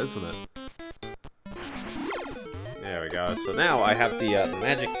out there, isn't it? There we go. So now I have the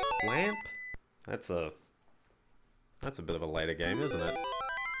magic lamp. That's a bit of a later game, isn't it?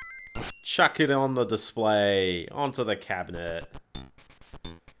 Chuck it on the display, onto the cabinet.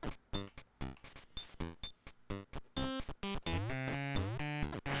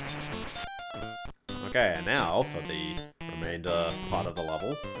 Okay, and now for the remainder part of the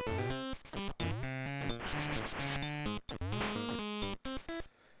level.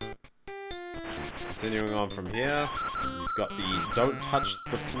 Continuing on from here, we've got the don't touch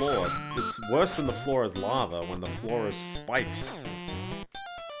the floor. It's worse than the floor is lava when the floor is spikes.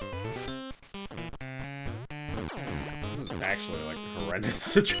 This is actually like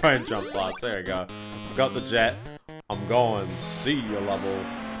horrendous to try and jump past. There we go. I've got the jet. I'm going. See you level.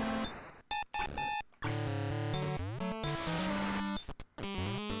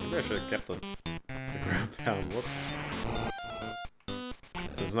 Maybe I should have kept the ground pound. Whoops.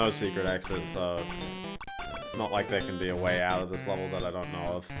 There's no secret exit, so it's not like there can be a way out of this level that I don't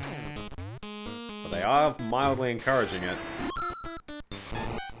know of. But they are mildly encouraging it.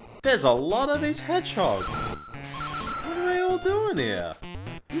 There's a lot of these hedgehogs! What are they all doing here?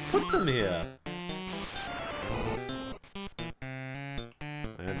 Who put them here?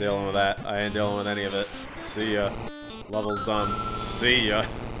 I ain't dealing with that. I ain't dealing with any of it. See ya. Level's done. See ya.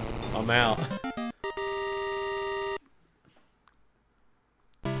 I'm out.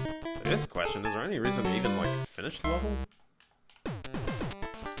 Here's a question, is there any reason to even, like, finish the level? I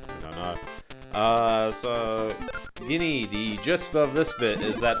don't know. So... Guinea, the gist of this bit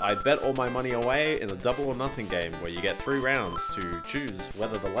is that I bet all my money away in a double or nothing game where you get 3 rounds to choose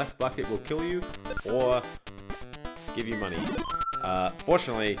whether the left bucket will kill you or give you money.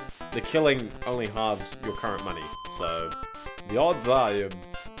 Fortunately, the killing only halves your current money, so the odds are you're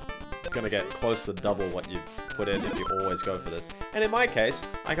gonna get close to double what you put in if you always go for this. And in my case,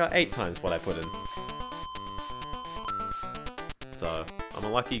 I got 8 times what I put in. So, I'm a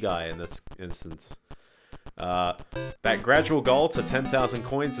lucky guy in this instance. That gradual goal to 10,000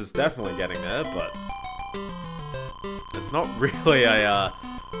 coins is definitely getting there, but it's not really a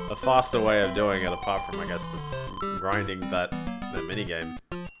faster way of doing it apart from, I guess, just grinding that minigame.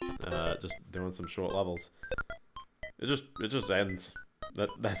 Just doing some short levels. It just ends.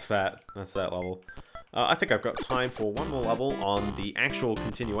 That's that level. I think I've got time for one more level on the actual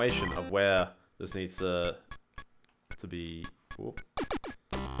continuation of where this needs to be. Whoop.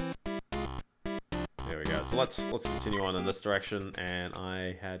 There we go. So let's continue on in this direction, and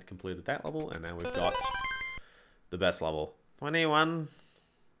I had completed that level, and now we've got the best level. 21.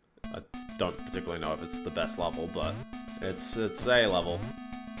 I don't particularly know if it's the best level, but it's A level.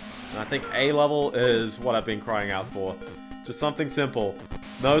 And I think A level is what I've been crying out for. Just something simple.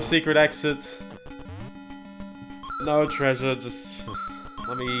 No secret exits. No treasure. Just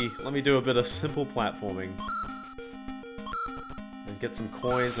let me do a bit of simple platforming. And get some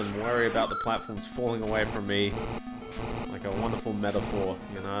coins and worry about the platforms falling away from me. Like a wonderful metaphor,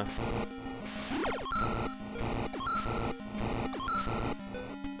 you know?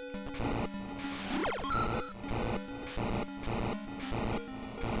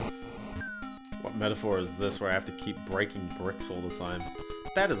 What metaphor is this where I have to keep breaking bricks all the time?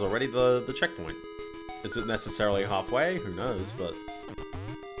 That is already the checkpoint. Is it necessarily halfway? Who knows, but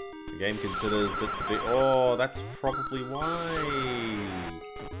the game considers it to be... Oh, that's probably why!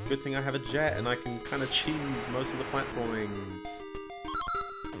 Good thing I have a jet and I can kind of cheese most of the platforming.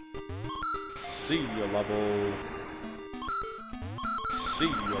 See ya level. See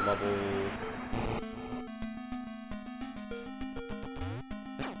ya level.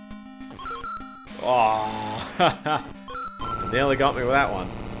 Oh, nearly got me with that one.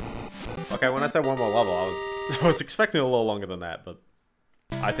 Okay, when I said one more level, I was expecting a little longer than that, but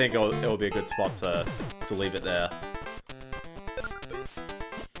I think it will be a good spot to leave it there.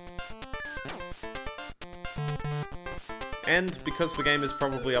 And because the game is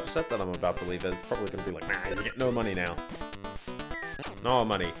probably upset that I'm about to leave it, it's probably going to be like, nah, you get no money now. No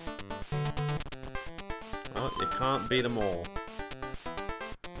money. Well, you can't beat them all.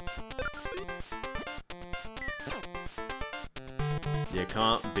 You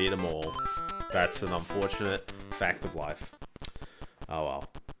can't beat them all. That's an unfortunate fact of life. Oh well.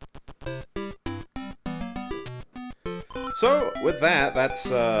 So, with that, that's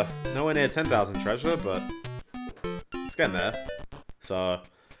nowhere near 10,000 treasure, but it's getting there. So,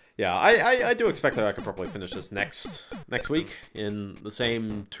 yeah, I do expect that I could probably finish this next week in the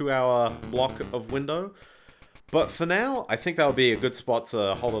same 2-hour block of window. But for now, I think that would be a good spot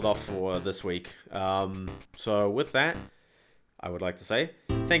to hold it off for this week. So with that, I would like to say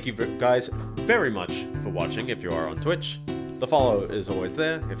thank you guys very much for watching if you are on Twitch. The follow is always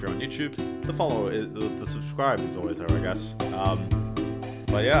there if you're on YouTube. The follow is the subscribe is always there, I guess.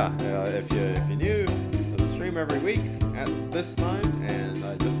 But yeah, if you're new, there's a stream every week at this time, and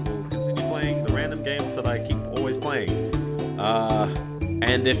I just will continue playing the random games that I keep always playing.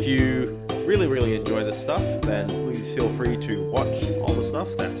 And if you really enjoy this stuff, then please feel free to watch all the stuff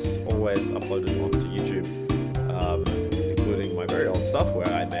that's always uploaded onto YouTube, including my very old stuff where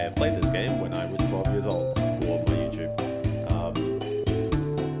I may have played this game when I was 12 years old for my YouTube.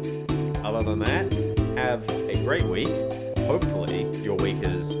 Other than that, have a great week. Hopefully your week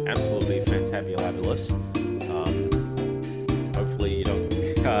is absolutely fantabulous. Hopefully you don't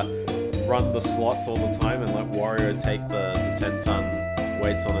run the slots all the time and let Wario take the 10-ton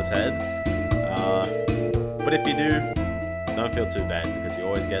weights on his head. But if you do, don't feel too bad, because you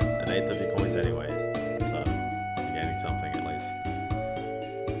always get an eighth of your coins anyways. So, you're getting something at least.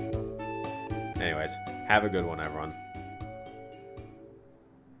 Anyways, have a good one, everyone.